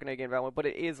think of as secondary game development, but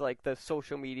it is like the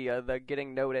social media, the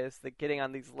getting noticed, the getting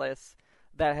on these lists,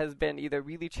 that has been either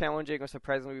really challenging or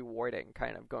surprisingly rewarding,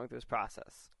 kind of going through this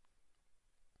process?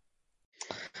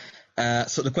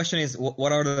 So the question is,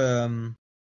 what are the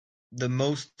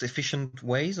most efficient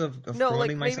ways of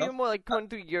promoting myself? Maybe more like going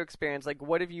through your experience. Like,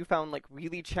 what have you found like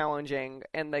really challenging,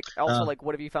 and like also like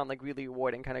what have you found like really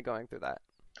rewarding, kind of going through that?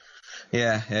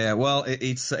 Yeah. Well,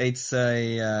 it's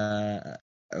a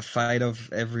fight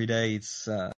of every day. It's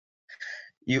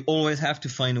you always have to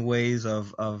find ways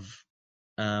of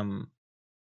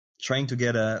trying to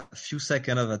get a few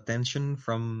seconds of attention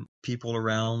from people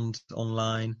around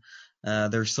online.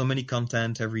 There's so many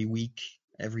content every week,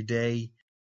 every day,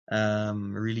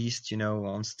 released,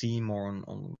 on Steam or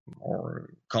on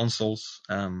or consoles.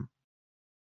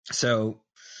 So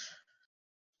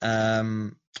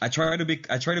I try to be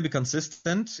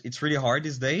consistent. It's really hard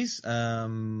these days.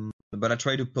 But I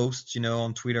try to post,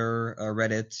 on Twitter,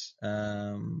 Reddit,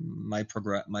 my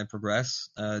progress,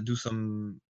 do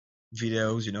some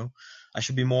videos. I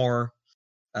should be more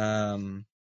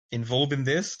involved in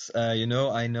this. I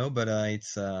know, but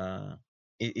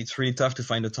it's really tough to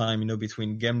find the time,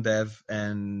 between game dev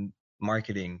and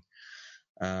marketing.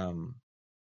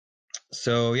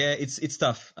 So yeah, it's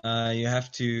tough. You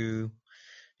have to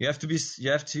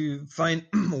find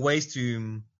ways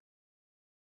to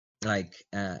like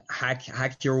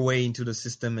hack your way into the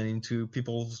system and into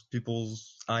people's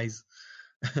eyes,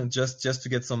 just to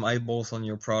get some eyeballs on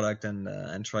your product,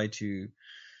 and try to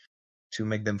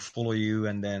make them follow you,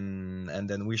 and then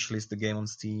wishlist the game on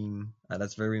Steam.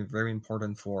 That's very, very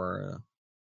important for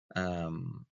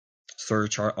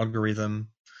search algorithm.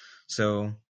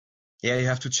 So yeah, you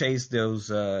have to chase those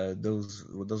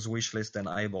wish lists and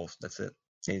eyeballs. That's it.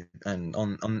 And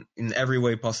on in every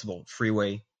way possible, free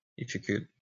way if you could.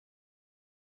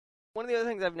 One of the other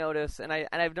things I've noticed, and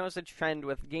I've noticed a trend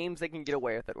with games that can get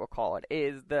away with it, we'll call it,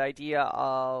 is the idea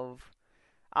of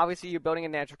obviously you're building a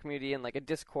natural community in like a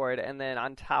Discord, and then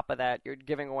on top of that, you're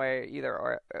giving away either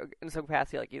or in some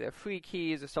capacity like either free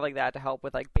keys or stuff like that to help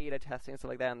with like beta testing and stuff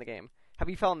like that in the game. Have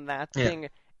you found that being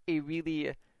a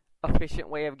really efficient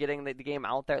way of getting the game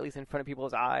out there, at least in front of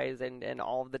people's eyes, and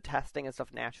all of the testing and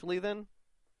stuff naturally? Then.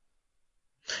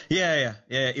 Yeah.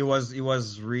 It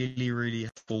was really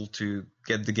helpful to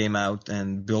get the game out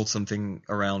and build something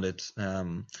around it.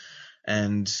 And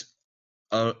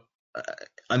I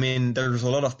mean, there's a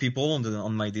lot of people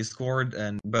on my Discord,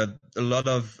 but a lot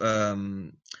of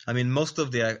most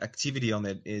of the activity on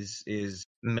it is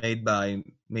made by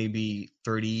maybe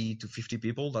 30 to 50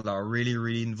 people that are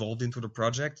really involved into the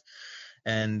project.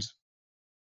 And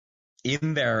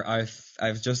in there,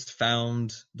 I've just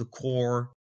found the core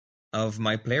of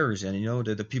my players, and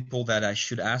the people that I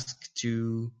should ask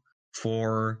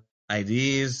for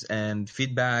ideas and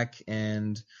feedback,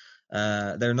 and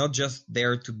they're not just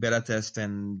there to beta test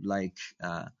and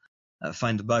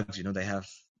find the bugs.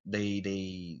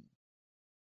 They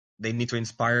need to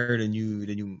inspire the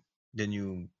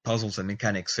new puzzles and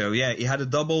mechanics. So yeah, it had a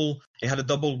double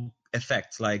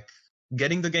effect, like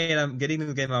getting the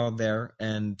game out there,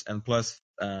 and plus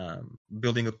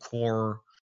building a core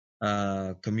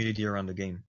community around the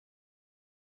game.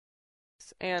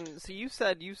 And so you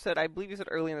said, I believe you said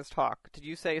early in this talk, did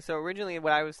you say, so originally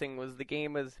what I was saying was the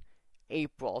game was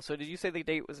April. So did you say the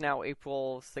date was now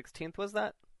April 16th, was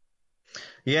that?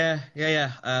 Yeah.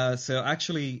 So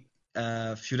actually,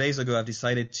 a few days ago, I've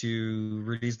decided to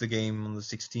release the game on the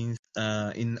 16th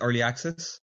in early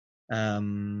access,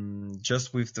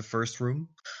 just with the first room.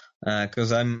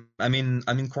 Because I'm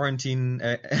in quarantine.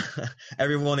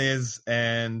 Everyone is,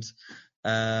 and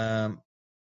I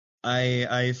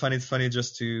find it funny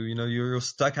just to you're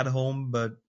stuck at home,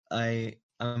 but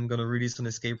I'm gonna release an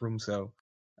escape room. So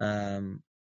I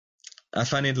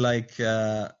find it like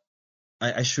I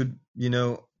should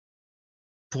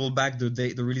pull back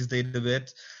the release date a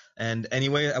bit. And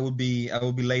anyway, I will be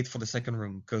late for the second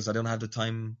room because I don't have the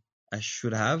time I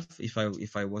should have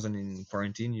if I wasn't in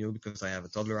quarantine, because I have a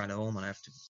toddler at home and I have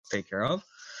to take care of.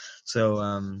 So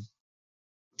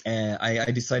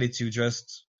I decided to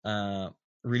just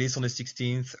release on the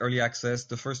 16th, early access,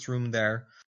 the first room there,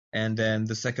 and then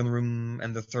the second room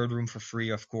and the third room for free,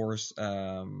 of course,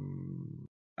 ASAP.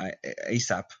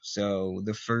 So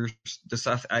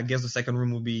I guess the second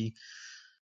room will be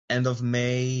end of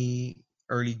May,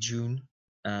 early June,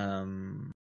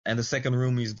 and the second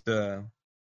room is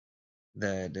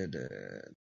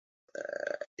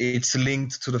it's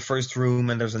linked to the first room,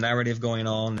 and there's a narrative going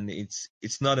on, and it's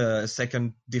not a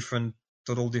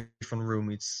total different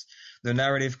room. It's the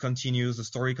narrative continues, the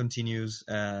story continues,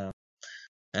 and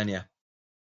yeah.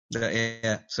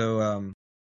 So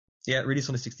release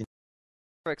on the 16th.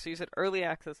 Correct. So you said early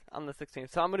access on the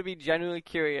 16th. So I'm going to be genuinely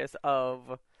curious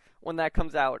of when that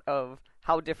comes out, of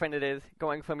how different it is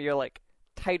going from your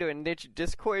tighter niche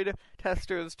Discord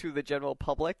testers to the general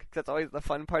public. 'Cause that's always the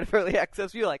fun part of early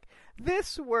access. You're like,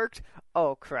 this worked.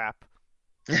 Oh crap.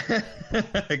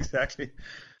 Exactly.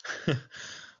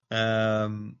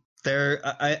 I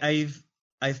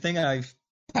think I've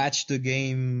patched the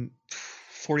game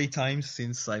 40 times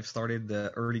since I've started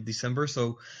the early December,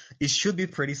 so it should be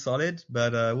pretty solid,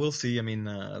 but we'll see. I mean,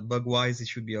 bug-wise, it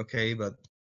should be okay, but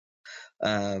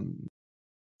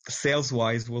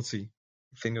sales-wise, we'll see.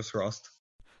 Fingers crossed.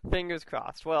 Fingers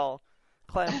crossed. Well,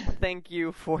 Clem, thank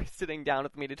you for sitting down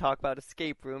with me to talk about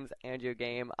escape rooms and your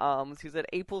game. So you said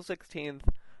April 16th,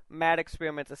 Mad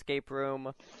Experiments Escape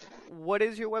Room. What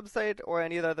is your website or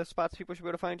any of the other spots people should be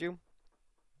able to find you?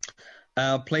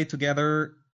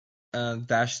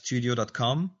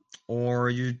 Playtogether-studio.com, or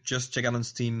you just check out on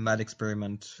Steam Mad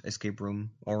Experiment Escape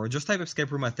Room, or just type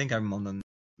escape room. I think I'm in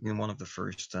one of the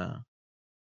first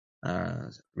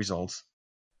results.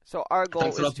 So our goal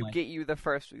is to get you the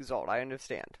first result. I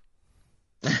understand.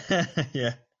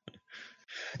 Yeah.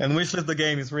 And wishlist the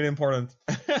game is really important.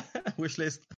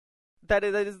 Wishlist. That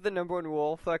is the number one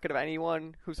rule for of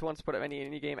anyone who wants to put up any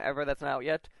indie game ever that's not out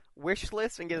yet.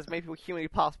 Wishlist and get as many people humanly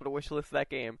possible to wishlist that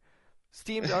game.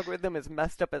 Steam's algorithm is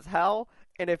messed up as hell,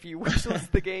 and if you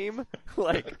wishlist the game,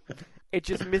 it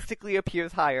just mystically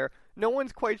appears higher. No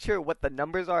one's quite sure what the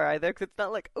numbers are either, because it's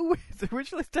not like, oh, it's a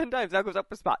wishlist 10 times, now goes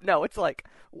up a spot. No, it's like,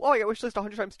 oh, I got wishlist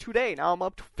 100 times today, now I'm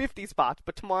up to 50 spots,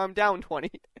 but tomorrow I'm down 20.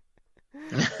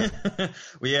 Well,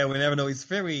 yeah, we never know. It's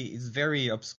very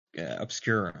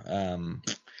obscure.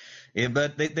 Yeah,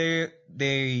 but they're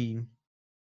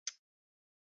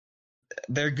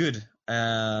good.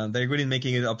 They're good in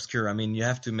making it obscure. I mean, you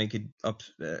have to make it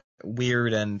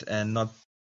weird and not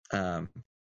um,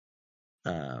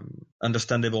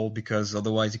 understandable, because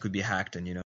otherwise it could be hacked,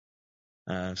 and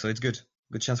so it's good.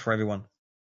 Good chance for everyone.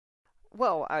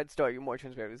 Well, I'd still argue more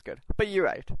transparent is good, but you're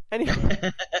right.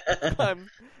 Anyway,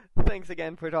 thanks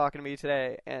again for talking to me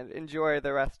today, and enjoy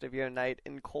the rest of your night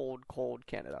in cold, cold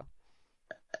Canada.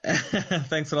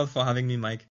 Thanks a lot for having me,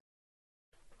 Mike.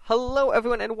 Hello,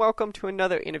 everyone, and welcome to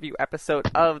another interview episode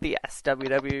of the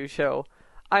SWW show.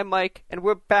 I'm Mike, and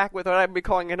we're back with what I'm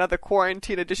calling another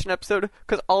quarantine edition episode,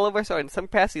 because all of us are in some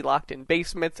capacity locked in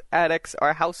basements, attics,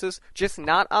 or houses, just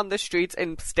not on the streets,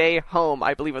 and stay home,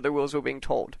 I believe are the rules we're being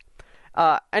told.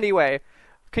 Anyway,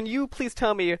 can you please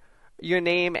tell me your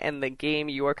name and the game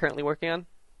you are currently working on?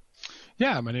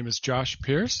 Yeah, my name is Josh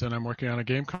Pierce, and I'm working on a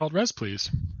game called Res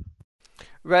Please.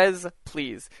 Res,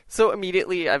 please. So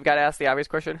immediately, I've got to ask the obvious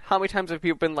question. How many times have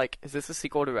people been like, is this a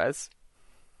sequel to Res?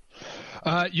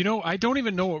 I don't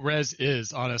even know what Res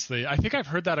is, honestly. I think I've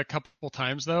heard that a couple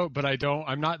times, though, but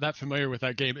I'm not that familiar with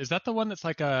that game. Is that the one that's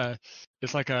like a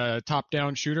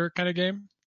top-down shooter kind of game?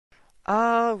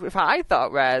 If I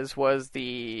thought Res was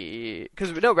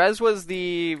Res was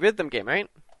the rhythm game, right?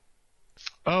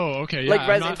 Oh, okay, yeah, like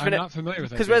Res I'm Infinite, not familiar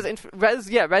with that. Because Res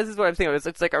is what I'm thinking of.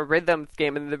 It's like a rhythm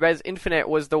game, and the Res Infinite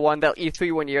was the one that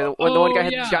E3 one year, when the one guy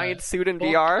had the giant suit in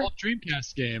VR. Old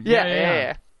Dreamcast game.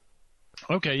 Yeah.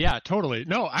 Okay, yeah, totally.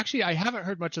 No, actually, I haven't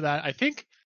heard much of that. I think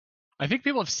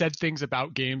people have said things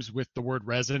about games with the word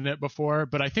res in it before,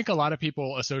 but I think a lot of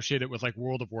people associate it with like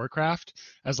World of Warcraft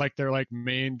as like their like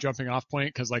main jumping off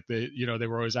point, because like they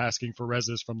were always asking for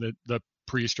reses from the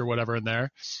priest or whatever in there.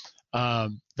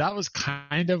 That was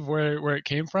kind of where it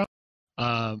came from.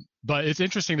 But it's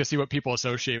interesting to see what people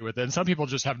associate with it. And some people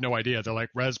just have no idea. They're like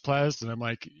res ples, and I'm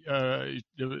like, an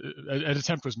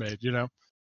attempt was made,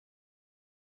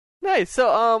 Nice. So,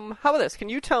 how about this? Can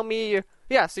you tell me?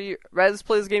 Yeah. So, Res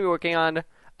plays game you're working on.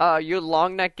 Your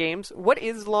Long Neck Games. What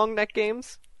is Long Neck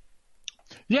Games?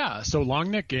 Yeah. So,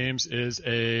 Long Neck Games is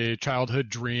a childhood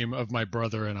dream of my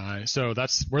brother and I. So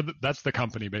that's the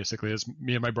company basically. Is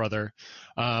me and my brother.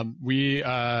 We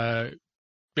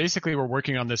basically were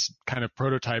working on this kind of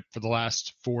prototype for the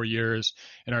last 4 years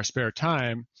in our spare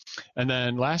time, and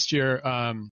then last year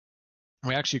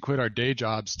we actually quit our day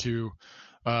jobs to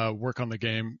work on the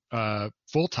game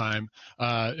full time.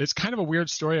 It's kind of a weird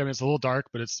story. I mean, it's a little dark,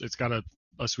 but it's got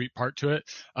a sweet part to it.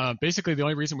 Basically, the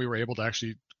only reason we were able to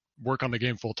actually work on the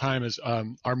game full time is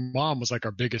our mom was like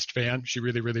our biggest fan. She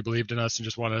really, really believed in us and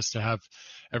just wanted us to have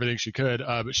everything she could.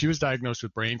 But she was diagnosed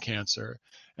with brain cancer,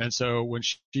 and so when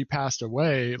she passed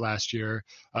away last year,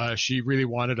 she really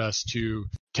wanted us to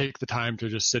take the time to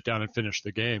just sit down and finish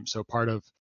the game. So part of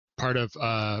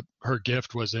her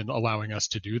gift was in allowing us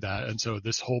to do that. And so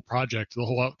this whole project, the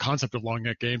whole concept of Long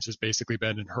Neck Games has basically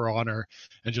been in her honor,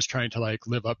 and just trying to like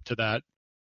live up to that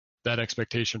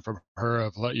expectation from her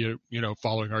of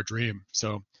following our dream.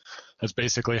 So that's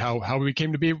basically how we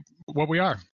came to be what we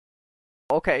are.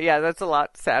 Okay, yeah, that's a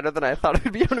lot sadder than I thought it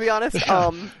would be, to be honest.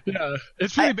 Yeah,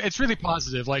 it's really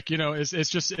positive. Like, it's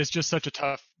just such a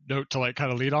tough note to like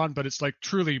kind of lead on, but it's like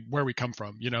truly where we come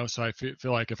from, So I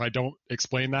feel like if I don't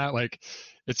explain that, like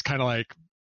it's kind of like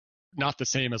not the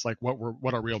same as like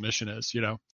what our real mission is,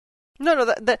 No,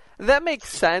 that makes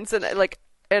sense,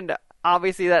 and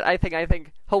obviously that I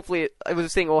think hopefully I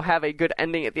was saying we'll have a good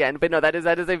ending at the end, but no, that is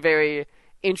a very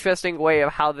interesting way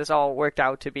of how this all worked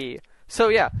out to be. So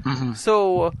yeah,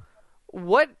 So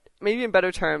what, maybe in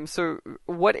better terms, so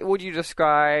what would you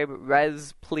describe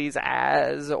Res Please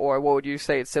as, or what would you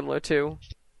say it's similar to?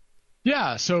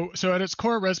 Yeah, so at its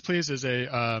core, Res Please is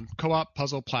a co-op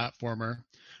puzzle platformer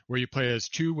where you play as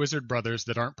two wizard brothers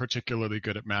that aren't particularly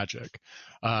good at magic.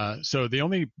 So the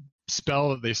only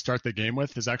spell that they start the game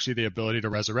with is actually the ability to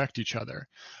resurrect each other.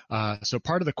 So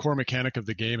part of the core mechanic of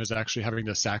the game is actually having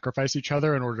to sacrifice each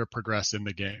other in order to progress in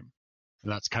the game.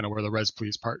 And that's kind of where the Res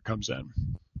Please part comes in.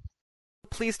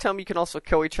 Please tell me you can also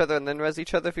kill each other and then res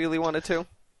each other if you really wanted to.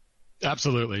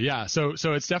 Absolutely, yeah. So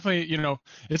it's definitely,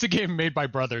 it's a game made by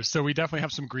brothers, so we definitely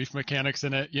have some grief mechanics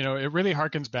in it. It really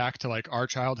harkens back to like our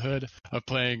childhood of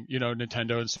playing,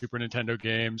 Nintendo and Super Nintendo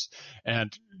games,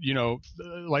 and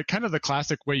like kind of the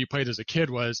classic way you played as a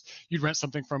kid was you'd rent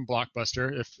something from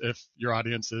Blockbuster, if your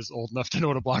audience is old enough to know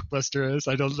what a Blockbuster is.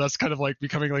 I know that's kind of like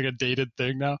becoming like a dated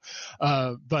thing now,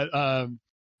 but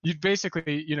you'd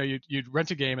basically, you'd rent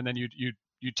a game, and then you'd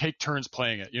you take turns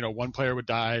playing it. One player would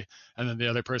die, and then the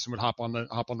other person would hop on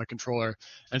the controller.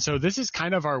 And so this is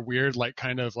kind of our weird, like,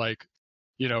 kind of like,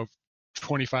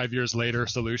 25 years later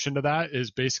solution to that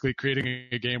is basically creating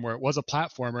a game where it was a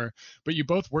platformer, but you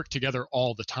both work together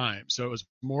all the time. So it was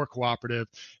more cooperative.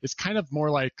 It's kind of more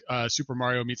like Super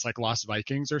Mario meets like Lost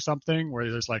Vikings or something, where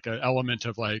there's like an element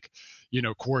of like,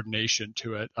 coordination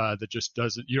to it that just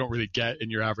you don't really get in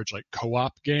your average like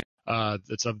co-op game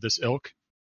that's of this ilk.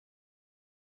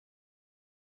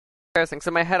 Interesting. So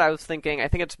in my head, I was thinking, I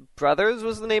think it's Brothers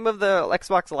was the name of the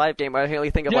Xbox Live game. I really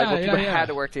think of like where people had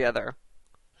to work together.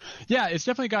 Yeah, it's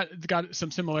definitely got some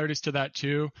similarities to that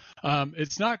too.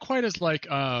 It's not quite as like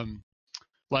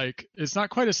it's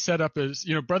not quite as set up as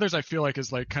Brothers. I feel like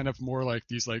is like kind of more like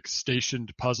these like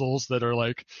stationed puzzles that are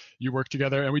like you work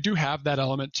together, and we do have that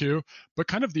element too. But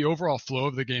kind of the overall flow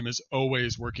of the game is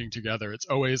always working together. It's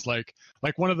always like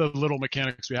one of the little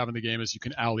mechanics we have in the game is you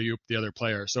can alley-oop the other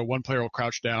player. So one player will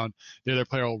crouch down, the other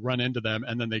player will run into them,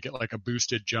 and then they get like a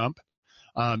boosted jump.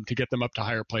 To get them up to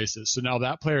higher places. So now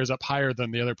that player is up higher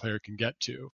than the other player can get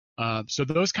to. So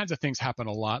those kinds of things happen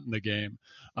a lot in the game.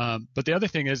 But the other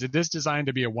thing is it is designed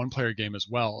to be a one-player game as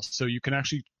well. So you can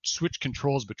actually switch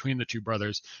controls between the two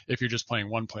brothers if you're just playing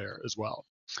one player as well.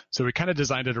 So we kind of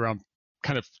designed it around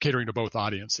kind of catering to both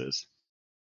audiences.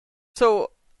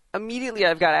 So immediately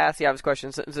I've got to ask the obvious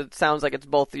question, since it sounds like it's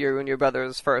both you and your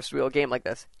brother's first real game like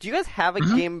this. Do you guys have a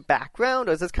game background,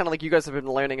 or is this kind of like you guys have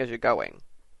been learning as you're going?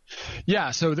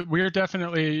 Yeah, so we're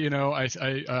definitely,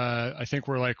 I think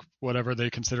we're like whatever they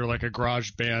consider like a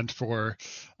garage band for,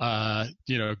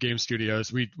 game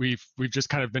studios. We've just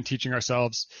kind of been teaching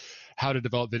ourselves how to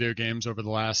develop video games over the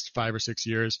last 5 or 6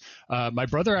 years. My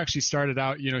brother actually started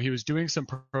out, he was doing some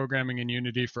programming in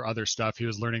Unity for other stuff. He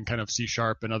was learning kind of C#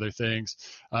 and other things.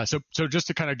 So just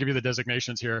to kind of give you the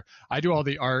designations here, I do all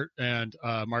the art and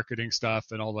marketing stuff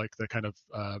and all like the kind of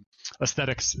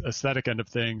aesthetic end of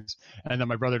things. And then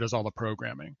my brother does all the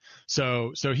programming.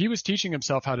 So he was teaching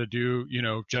himself how to do,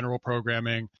 general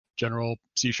programming, general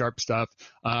C# stuff.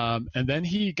 And then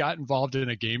he got involved in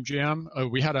a game jam.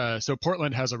 So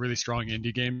Portland has a really strong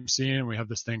indie game scene. And we have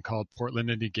this thing called Portland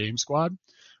Indie Game Squad,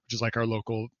 which is like our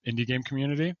local indie game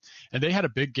community. And they had a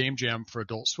big game jam for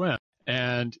Adult Swim.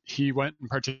 And he went and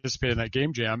participated in that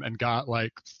game jam and got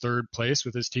like 3rd place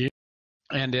with his team.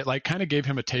 And it like kind of gave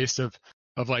him a taste of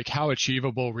like how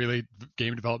achievable really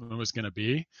game development was going to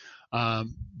be.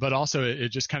 But also it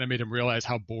just kind of made him realize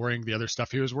how boring the other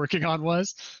stuff he was working on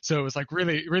was. So it was like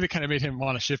really, really kind of made him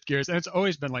want to shift gears. And it's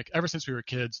always been like, ever since we were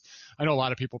kids, I know a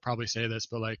lot of people probably say this,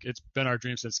 but like, it's been our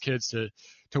dream since kids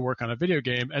to work on a video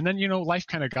game. And then, life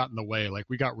kind of got in the way. Like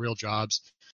we got real jobs,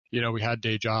 we had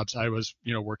day jobs. I was,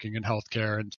 working in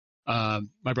healthcare, and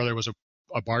my brother was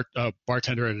a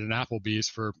bartender at an Applebee's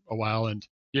for a while. And,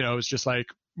 it was just like,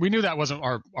 we knew that wasn't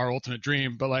our ultimate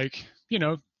dream, but like,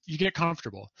 you get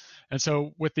comfortable. And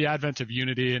so with the advent of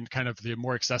Unity and kind of the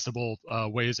more accessible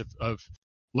ways of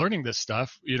learning this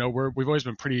stuff, we've always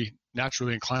been pretty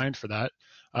naturally inclined for that.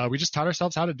 We just taught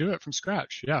ourselves how to do it from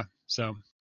scratch. Yeah. So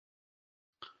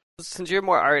since you're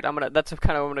more art, I'm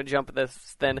gonna jump at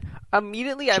this then.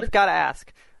 Immediately sure. I've gotta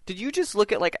ask, did you just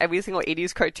look at like every single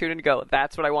 80s cartoon and go,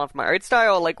 that's what I want for my art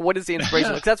style? Like, what is the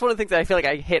inspiration? Because that's one of the things that I feel like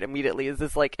I hit immediately is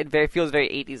this like, feels very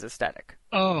 80s aesthetic.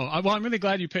 Oh, well, I'm really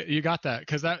glad you got that,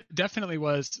 because that definitely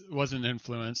was an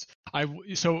influence.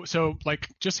 So like,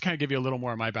 just to kind of give you a little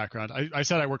more of my background, I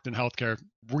said I worked in healthcare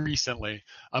recently,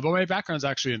 but my background's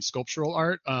actually in sculptural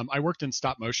art. I worked in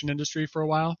stop motion industry for a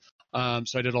while.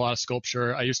 So I did a lot of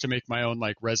sculpture. I used to make my own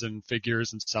like resin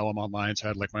figures and sell them online. So I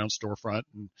had like my own storefront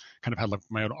and kind of had like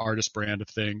my own artist brand of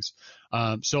things.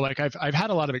 So like I've had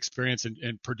a lot of experience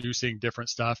in producing different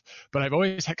stuff, but I've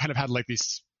always kind of had like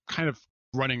these kind of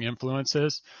running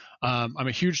influences. I'm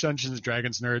a huge Dungeons and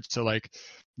Dragons nerd. So like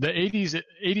the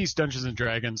 80s Dungeons and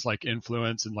Dragons like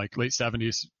influence and like late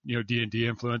 70s, D&D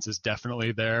influence is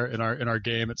definitely there in our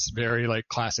game. It's very like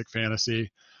classic fantasy.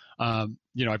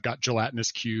 I've got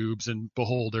gelatinous cubes and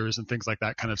beholders and things like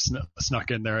that kind of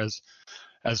snuck in there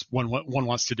as one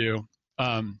wants to do.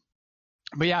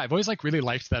 But yeah, I've always like really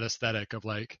liked that aesthetic of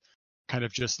like kind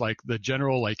of just like the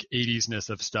general like 80s-ness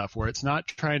of stuff where it's not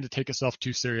trying to take itself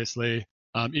too seriously.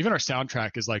 Even our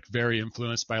soundtrack is like very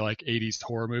influenced by like 80s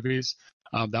horror movies.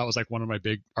 That was like one of my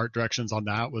big art directions on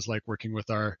that was like working with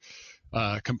our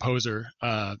composer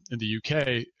in the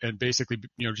UK and basically,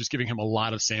 just giving him a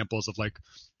lot of samples of like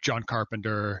John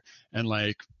Carpenter and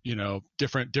like,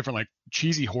 different like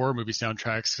cheesy horror movie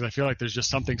soundtracks. Cause I feel like there's just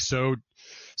something so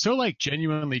like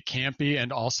genuinely campy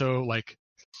and also like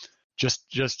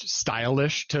just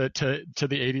stylish to the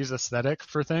 80s aesthetic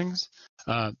for things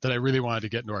that I really wanted to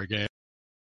get into our game.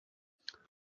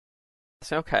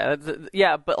 Okay,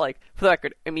 yeah, but like for the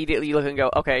record, immediately you look and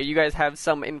go, okay, you guys have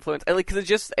some influence. Because it's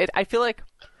just, I feel like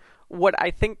what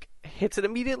I think hits it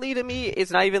immediately to me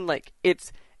is not even like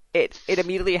it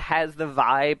immediately has the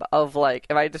vibe of like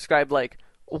if I describe like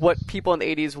what people in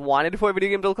the 80s wanted for a video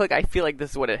game to look like, I feel like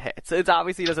this is what it hits. It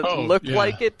obviously doesn't look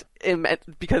like it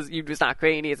because it's not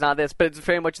grainy, it's not this, but it's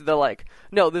very much the like,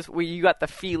 no, this you got the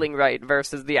feeling right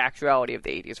versus the actuality of the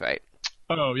 80s, right?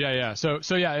 Oh yeah. So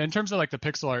yeah, in terms of like the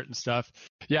pixel art and stuff,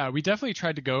 yeah, we definitely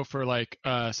tried to go for like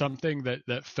something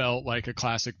that felt like a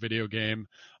classic video game,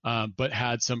 but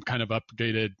had some kind of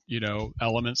updated,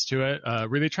 elements to it.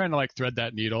 Really trying to like thread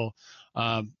that needle,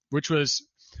 which was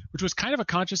kind of a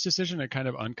conscious decision and kind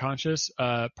of unconscious.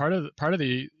 Part of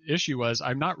the issue was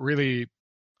I'm not really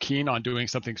keen on doing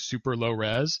something super low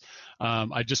res.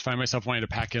 I just find myself wanting to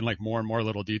pack in like more and more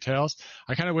little details.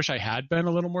 I kind of wish I had been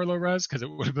a little more low res because it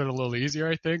would have been a little easier,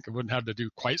 I think. I wouldn't have to do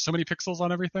quite so many pixels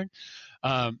on everything.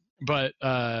 But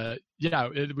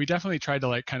we definitely tried to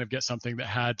like kind of get something that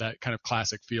had that kind of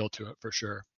classic feel to it for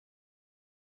sure.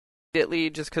 Immediately,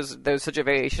 just because there's such a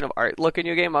variation of art look in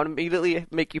your game, I'll immediately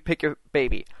make you pick your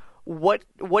baby. What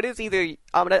is either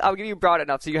I'll give you broad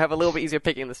enough so you have a little bit easier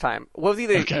picking this time. What was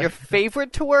either your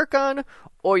favorite to work on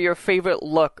or your favorite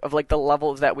look of like the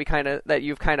levels that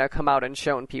you've kind of come out and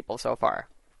shown people so far?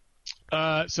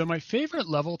 So my favorite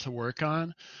level to work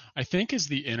on, I think, is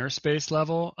the inner space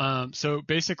level. So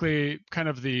basically, kind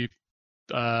of the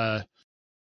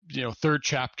third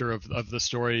chapter of the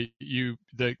story,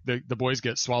 the boys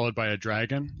get swallowed by a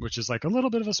dragon, which is like a little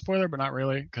bit of a spoiler, but not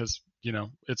really, because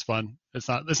it's fun. It's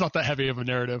not that heavy of a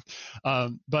narrative.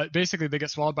 But basically they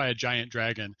get swallowed by a giant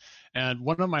dragon. And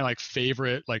one of my like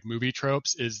favorite like movie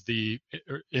tropes is the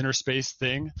inner space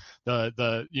thing.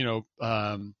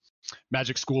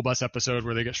 Magic School Bus episode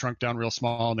where they get shrunk down real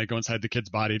small and they go inside the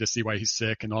kid's body to see why he's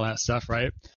sick and all that stuff,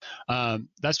 right?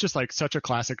 That's just like such a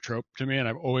classic trope to me, and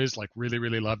I've always like really,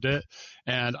 really loved it.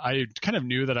 And I kind of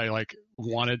knew that I like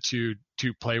wanted to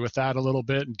play with that a little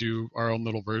bit and do our own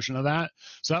little version of that.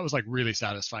 So that was like really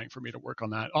satisfying for me to work on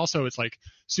that. Also, it's like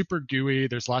super gooey.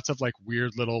 There's lots of like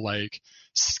weird little like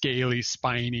scaly,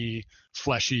 spiny,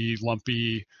 fleshy,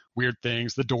 lumpy, weird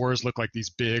things. The doors look like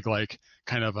these big like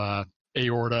kind of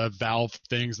aorta valve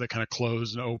things that kind of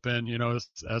close and open,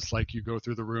 as like you go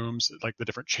through the rooms, like the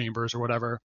different chambers or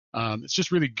whatever. It's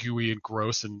just really gooey and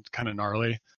gross and kind of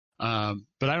gnarly. But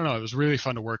I don't know, it was really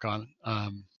fun to work on.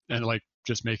 And like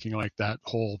just making like that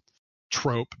whole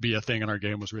trope be a thing in our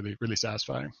game was really, really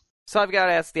satisfying. So I've got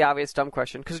to ask the obvious dumb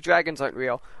question, because dragons aren't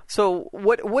real. So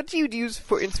what do you use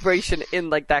for inspiration in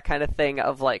like that kind of thing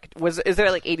of like, is there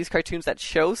like 80s cartoons that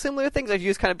show similar things, or do you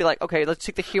just kind of be like, okay, let's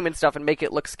take the human stuff and make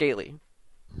it look scaly?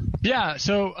 Yeah,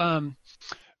 so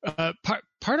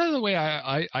part of the way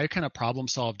I kind of problem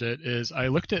solved it is I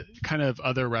looked at kind of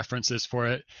other references for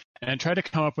it and tried to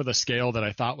come up with a scale that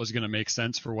I thought was going to make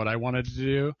sense for what I wanted to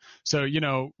do. So,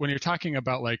 when you're talking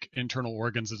about like internal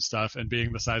organs and stuff and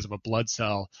being the size of a blood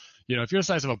cell, if you're the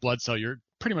size of a blood cell, you're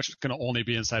pretty much going to only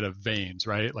be inside of veins,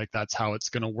 right? Like that's how it's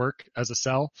going to work as a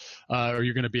cell, or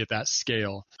you're going to be at that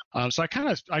scale. So I kind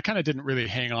of didn't really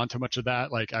hang on to much of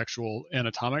that, like actual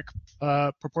anatomic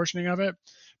proportioning of it.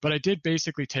 But I did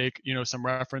basically take, some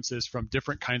references from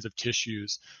different kinds of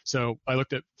tissues. So I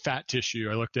looked at fat tissue.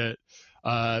 I looked at,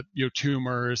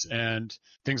 tumors and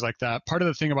things like that. Part of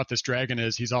the thing about this dragon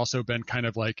is he's also been kind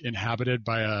of like inhabited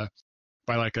by a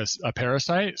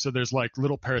parasite. So there's like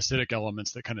little parasitic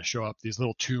elements that kind of show up, these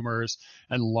little tumors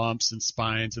and lumps and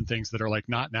spines and things that are like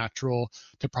not natural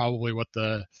to probably what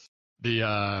the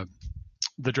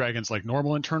dragon's like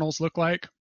normal internals look like.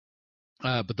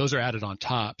 But those are added on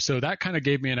top. So that kind of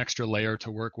gave me an extra layer to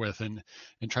work with and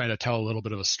trying to tell a little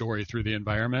bit of a story through the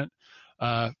environment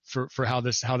for how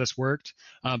this worked.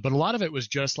 But a lot of it was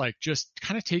just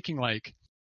kind of taking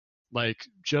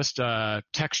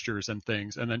textures and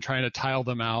things and then trying to tile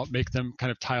them out, make them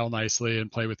kind of tile nicely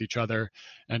and play with each other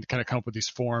and kind of come up with these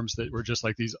forms that were just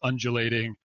like these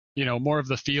undulating, more of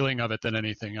the feeling of it than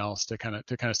anything else to kind of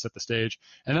set the stage.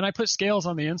 And then I put scales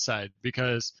on the inside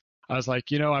because I was like,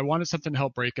 I wanted something to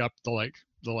help break up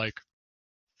the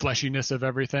fleshiness of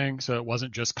everything, so it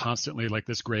wasn't just constantly like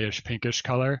this grayish pinkish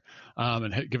color,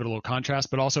 and give it a little contrast,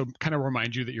 but also kind of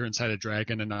remind you that you're inside a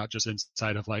dragon and not just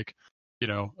inside of like,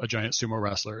 a giant sumo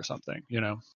wrestler or something,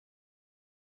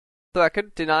 So I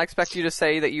did not expect you to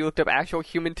say that you looked up actual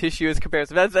human tissue as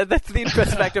comparison. That's the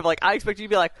perspective. Like I expect you to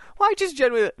be like, well, I just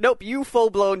genuinely nope. You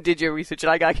full blown did your research, and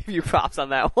I gotta give you props on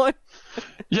that one.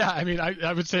 Yeah, I mean,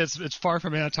 I would say it's far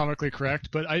from anatomically correct,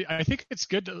 but I think it's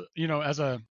good to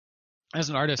as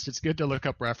an artist, it's good to look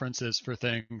up references for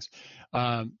things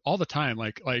all the time.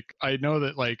 Like I know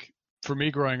that like for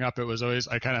me growing up, it was always,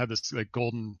 I kind of had this like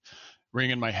golden ring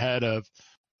in my head of,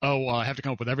 oh, well, I have to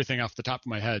come up with everything off the top of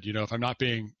my head. If I'm not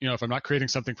if I'm not creating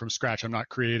something from scratch, I'm not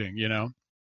creating,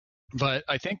 But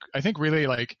I think really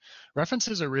like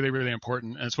references are really, really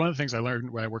important. And it's one of the things I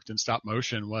learned when I worked in stop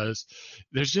motion was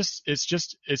it's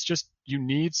just you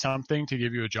need something to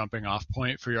give you a jumping off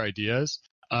point for your ideas.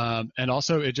 And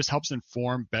also it just helps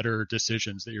inform better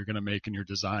decisions that you're going to make in your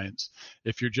designs.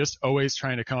 If you're just always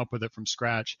trying to come up with it from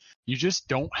scratch, you just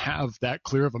don't have that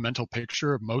clear of a mental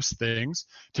picture of most things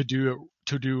to do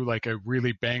like a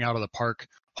really bang out of the park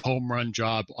home run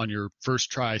job on your first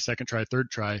try, second try, third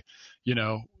try,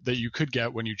 that you could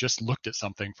get when you just looked at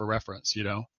something for reference,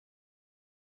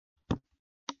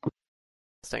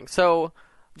 Interesting. So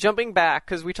jumping back,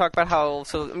 because we talked about how,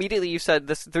 so immediately you said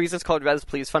the reason it's called Res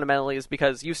Please fundamentally is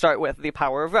because you start with the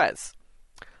power of Res.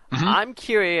 Mm-hmm. I'm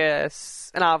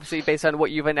curious, and obviously based on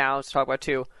what you've announced, talk about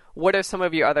too, what are some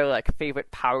of your other like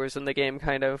favorite powers in the game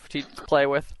kind of to play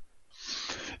with?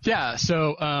 Yeah,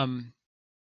 so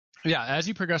as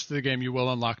you progress through the game, you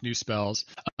will unlock new spells.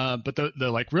 But the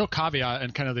like real caveat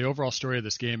and kind of the overall story of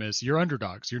this game is you're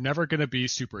underdogs. You're never going to be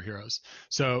superheroes.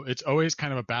 So it's always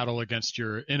kind of a battle against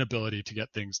your inability to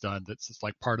get things done. That's just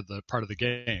like part of the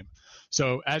game.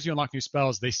 So as you unlock new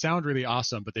spells, they sound really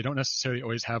awesome, but they don't necessarily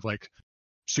always have like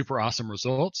super awesome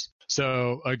results.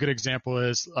 So a good example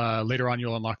is later on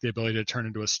you'll unlock the ability to turn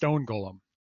into a stone golem,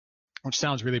 which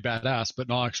sounds really badass, but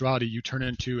in all actuality, you turn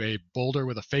into a boulder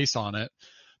with a face on it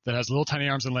that has little tiny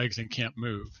arms and legs and can't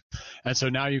move. And so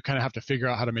now you kind of have to figure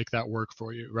out how to make that work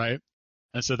for you, right?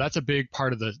 And so that's a big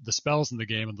part of the spells in the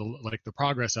game, and the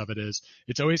progress of it is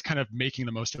it's always kind of making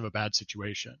the most of a bad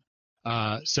situation.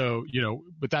 So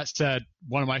with that said,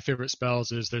 one of my favorite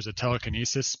spells is there's a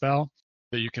telekinesis spell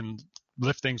that you can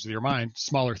lift things with your mind,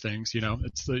 smaller things.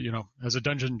 It's as a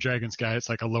Dungeons and Dragons guy, it's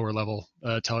like a lower level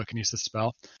telekinesis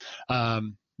spell,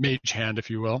 mage hand,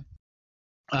 if you will.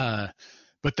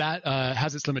 But that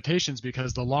has its limitations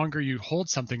because the longer you hold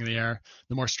something in the air,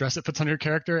 the more stress it puts on your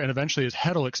character, and eventually his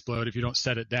head will explode if you don't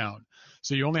set it down.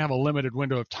 So you only have a limited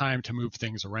window of time to move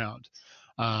things around.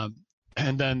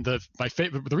 And then the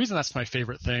reason that's my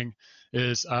favorite thing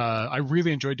is I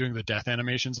really enjoy doing the death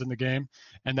animations in the game,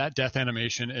 and that death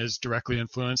animation is directly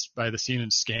influenced by the scene in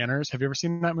Scanners. Have you ever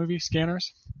seen that movie,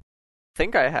 Scanners? I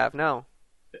think I have, no.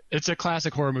 It's a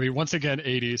classic horror movie, once again,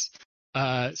 80s.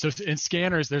 So in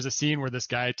Scanners, there's a scene where this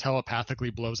guy telepathically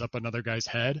blows up another guy's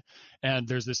head, and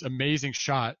there's this amazing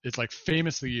shot. It's like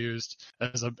famously used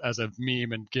as a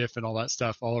meme and GIF and all that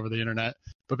stuff all over the internet.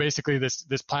 But basically, this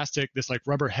like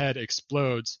rubber head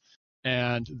explodes,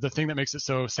 and the thing that makes it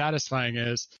so satisfying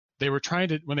is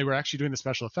when they were actually doing the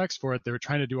special effects for it, they were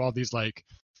trying to do all these like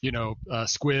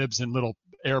squibs and little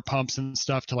air pumps and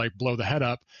stuff to like blow the head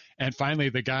up. And finally,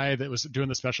 the guy that was doing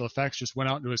the special effects just went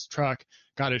out into his truck,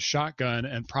 got his shotgun,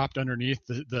 and propped underneath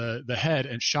the head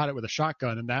and shot it with a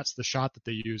shotgun. And that's the shot that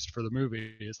they used for the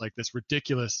movie. It's like this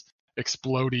ridiculous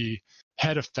explodey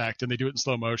head effect, and they do it in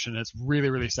slow motion. And it's really,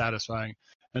 really satisfying.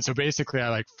 And so basically, I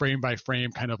like frame by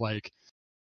frame kind of like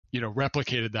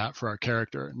replicated that for our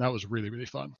character, and that was really, really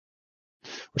fun.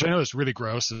 Which I know is really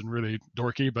gross and really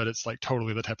dorky, but it's like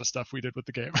totally the type of stuff we did with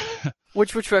the game.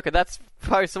 Which record? That's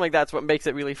probably something like that's what makes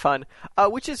it really fun.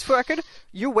 Which is, for record,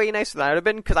 you're way nicer than I would have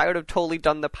been, because I would have totally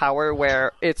done the power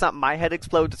where it's not my head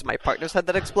explodes, it's my partner's head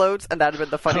that explodes, and that would have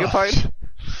been the funnier part.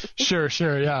 Sure,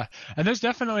 yeah. And there's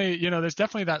definitely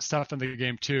that stuff in the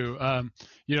game too.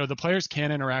 The players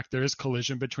can interact. There is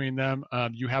collision between them.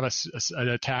 You have an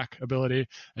attack ability,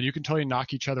 and you can totally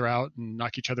knock each other out and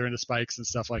knock each other into spikes and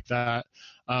stuff like that.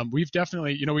 We've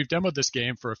definitely, we've demoed this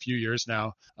game for a few years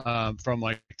now, from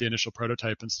like the initial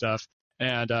prototype and stuff.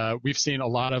 And we've seen a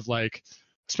lot of like,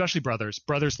 especially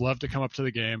brothers love to come up to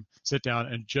the game, sit down,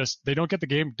 and they don't get the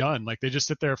game done. Like they just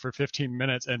sit there for 15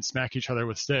 minutes and smack each other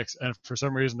with sticks. And for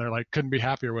some reason, they're like, couldn't be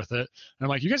happier with it. And I'm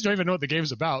like, you guys don't even know what the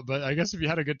game's about, but I guess if you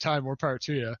had a good time, more power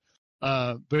to you.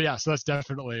 But yeah, so that's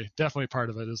definitely part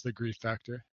of it, is the grief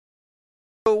factor.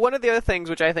 So one of the other things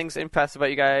which I think is impressive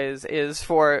about you guys is,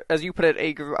 for, as you put it,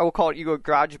 I will call it a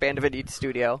garage band of indie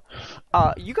studio.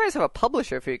 You guys have a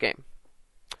publisher for your game.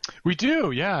 We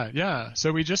do, yeah.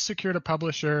 So we just secured a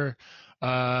publisher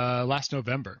last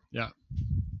November, yeah.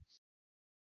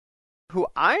 Who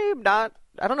I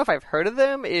don't know if I've heard of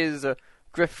them, is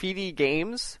Graffiti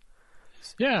Games.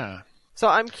 Yeah. So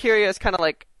I'm curious, kind of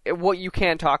like, what you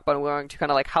can talk about and willing to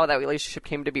kind of like how that relationship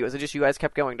came to be. Was it just you guys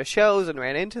kept going to shows and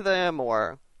ran into them,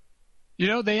 or?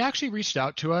 They actually reached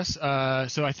out to us.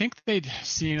 So I think they'd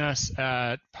seen us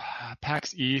at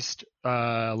PAX East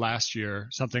last year,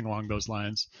 something along those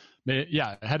lines.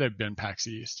 Yeah, it had been PAX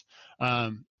East.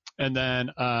 And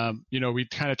then, we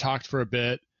kind of talked for a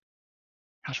bit.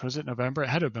 Gosh, was it November? It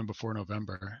had to have been before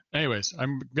November. Anyways,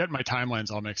 I'm getting my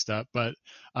timelines all mixed up, but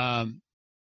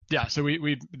so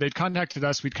they'd contacted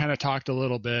us. We'd kind of talked a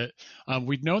little bit.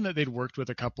 We'd known that they'd worked with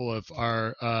a couple of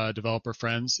our developer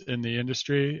friends in the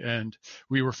industry, and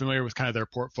we were familiar with kind of their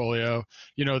portfolio.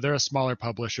 They're a smaller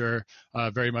publisher,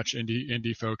 very much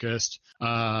indie focused,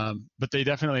 but they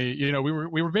definitely,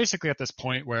 we were basically at this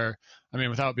point where,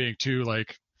 without being too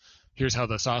like, here's how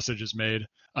the sausage is made.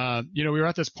 We were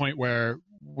at this point where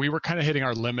we were kind of hitting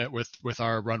our limit with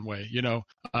our runway.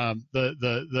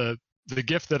 The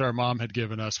gift that our mom had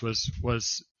given us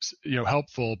was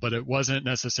helpful, but it wasn't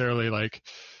necessarily like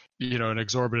an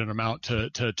exorbitant amount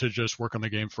to just work on the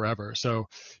game forever. So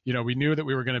we knew that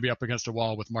we were going to be up against a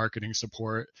wall with marketing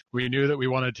support. We knew that we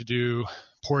wanted to do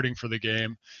porting for the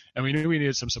game, and we knew we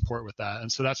needed some support with that.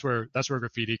 And so that's where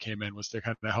Graffiti came in, was to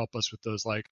kind of help us with those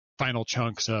like final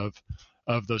chunks of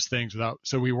those things,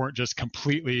 so we weren't just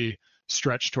completely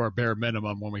stretched to our bare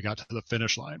minimum when we got to the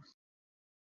finish line.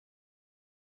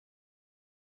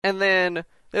 And then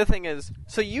the other thing is,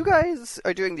 so you guys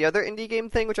are doing the other indie game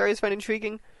thing, which I always find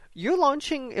intriguing. You're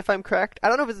launching, if I'm correct, I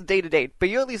don't know if it's day to date, but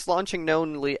you're at least launching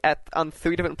knownly on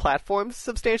 3 different platforms,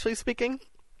 substantially speaking.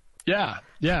 Yeah.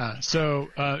 So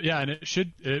and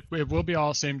it will be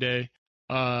all same day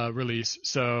release.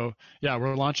 So yeah,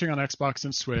 we're launching on Xbox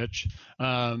and Switch.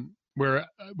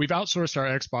 We've outsourced our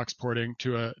Xbox porting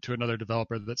to another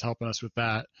developer that's helping us with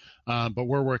that. But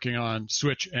we're working on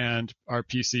Switch and our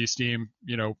PC, Steam,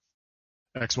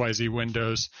 XYZ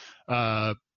Windows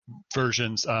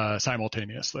versions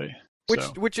simultaneously.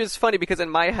 Which is funny, because in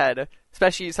my head,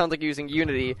 especially it sounds like you're using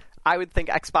Unity, I would think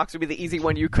Xbox would be the easy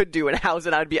one you could do, and house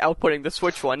it, I'd be outputting the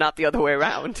Switch one, not the other way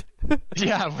around.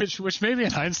 Yeah, which maybe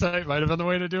in hindsight might have been the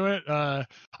way to do it. I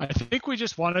think we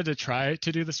just wanted to try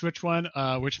to do the Switch one,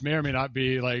 which may or may not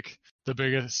be like the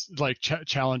biggest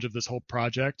challenge of this whole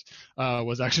project,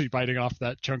 was actually biting off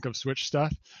that chunk of Switch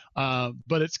stuff.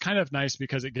 But it's kind of nice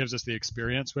because it gives us the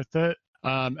experience with it.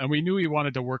 And we knew we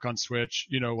wanted to work on Switch,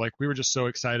 we were just so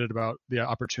excited about the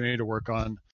opportunity to work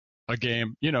on a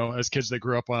game, as kids that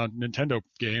grew up on Nintendo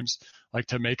games, like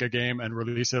to make a game and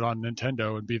release it on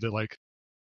Nintendo and be the like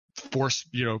force,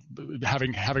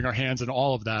 having our hands in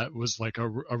all of that was like a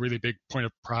really big point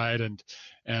of pride and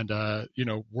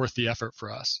worth the effort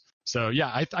for us. So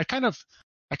yeah,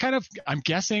 I'm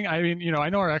guessing, I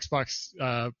know our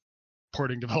Xbox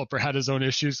porting developer had his own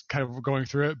issues kind of going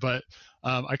through it, but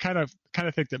I kind of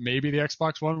think that maybe the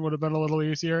Xbox One would have been a little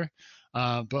easier,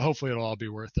 but hopefully it'll all be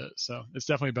worth it. So it's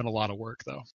definitely been a lot of work,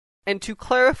 though. And to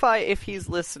clarify, if he's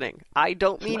listening, I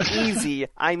don't mean easy,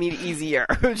 I mean easier.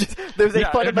 There's a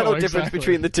fundamental difference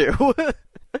between the two.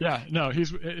 Yeah, no,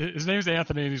 his name's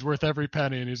Anthony, and he's worth every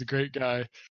penny, and he's a great guy.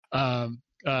 And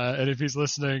if he's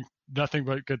listening, nothing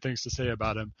but good things to say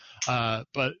about him.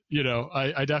 But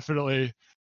I definitely,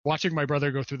 watching my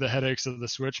brother go through the headaches of the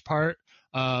Switch part,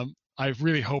 I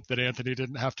really hope that Anthony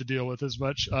didn't have to deal with as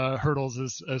much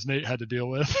hurdles as Nate had to deal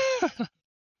with.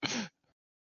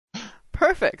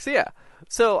 Perfect.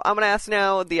 So I'm going to ask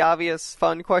now the obvious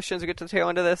fun questions. We get to the tail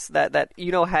end of this that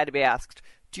had to be asked.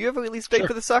 Do you have a release date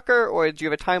for the sucker, or do you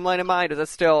have a timeline in mind? Is it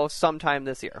still sometime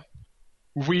this year?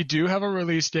 We do have a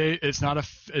release date. It's not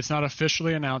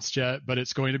officially announced yet, but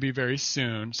it's going to be very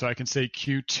soon. So I can say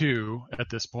Q2 at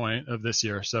this point of this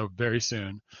year. So very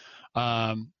soon.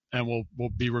 And we'll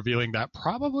be revealing that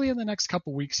probably in the next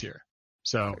couple weeks here.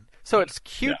 So it's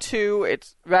Q2. Yeah.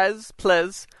 It's Res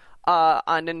Plez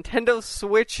on Nintendo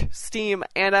Switch, Steam,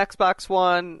 and Xbox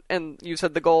One. And you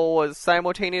said the goal was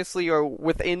simultaneously or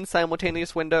within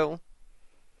simultaneous window.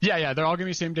 Yeah, they're all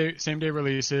going to be same day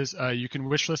releases. You can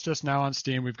wishlist us now on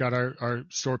Steam. We've got our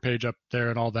store page up there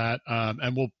and all that.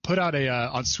 And we'll put out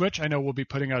on Switch. I know we'll be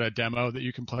putting out a demo that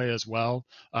you can play as well,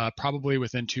 probably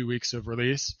within 2 weeks of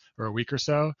release or a week or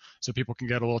so people can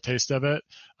get a little taste of it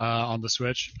on the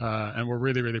Switch. And we're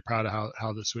really, really proud of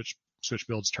how the Switch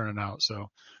build's turning out.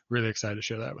 So really excited to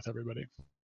share that with everybody.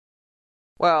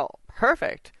 Well,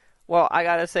 perfect. Well, I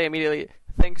gotta say immediately,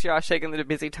 thanks, Josh, taking the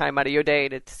busy time out of your day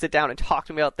to sit down and talk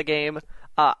to me about the game.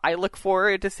 I look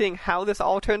forward to seeing how this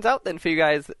all turns out then for you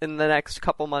guys in the next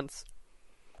couple months.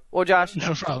 Well, Josh,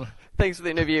 no problem. Thanks for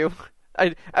the interview.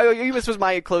 This was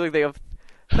my closing thing of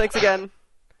thanks again.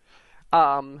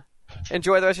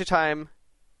 Enjoy the rest of your time,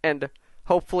 and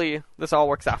hopefully this all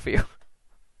works out for you.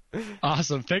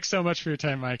 Awesome. Thanks so much for your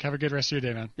time, Mike. Have a good rest of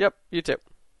your day, man. Yep, you too.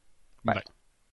 Bye.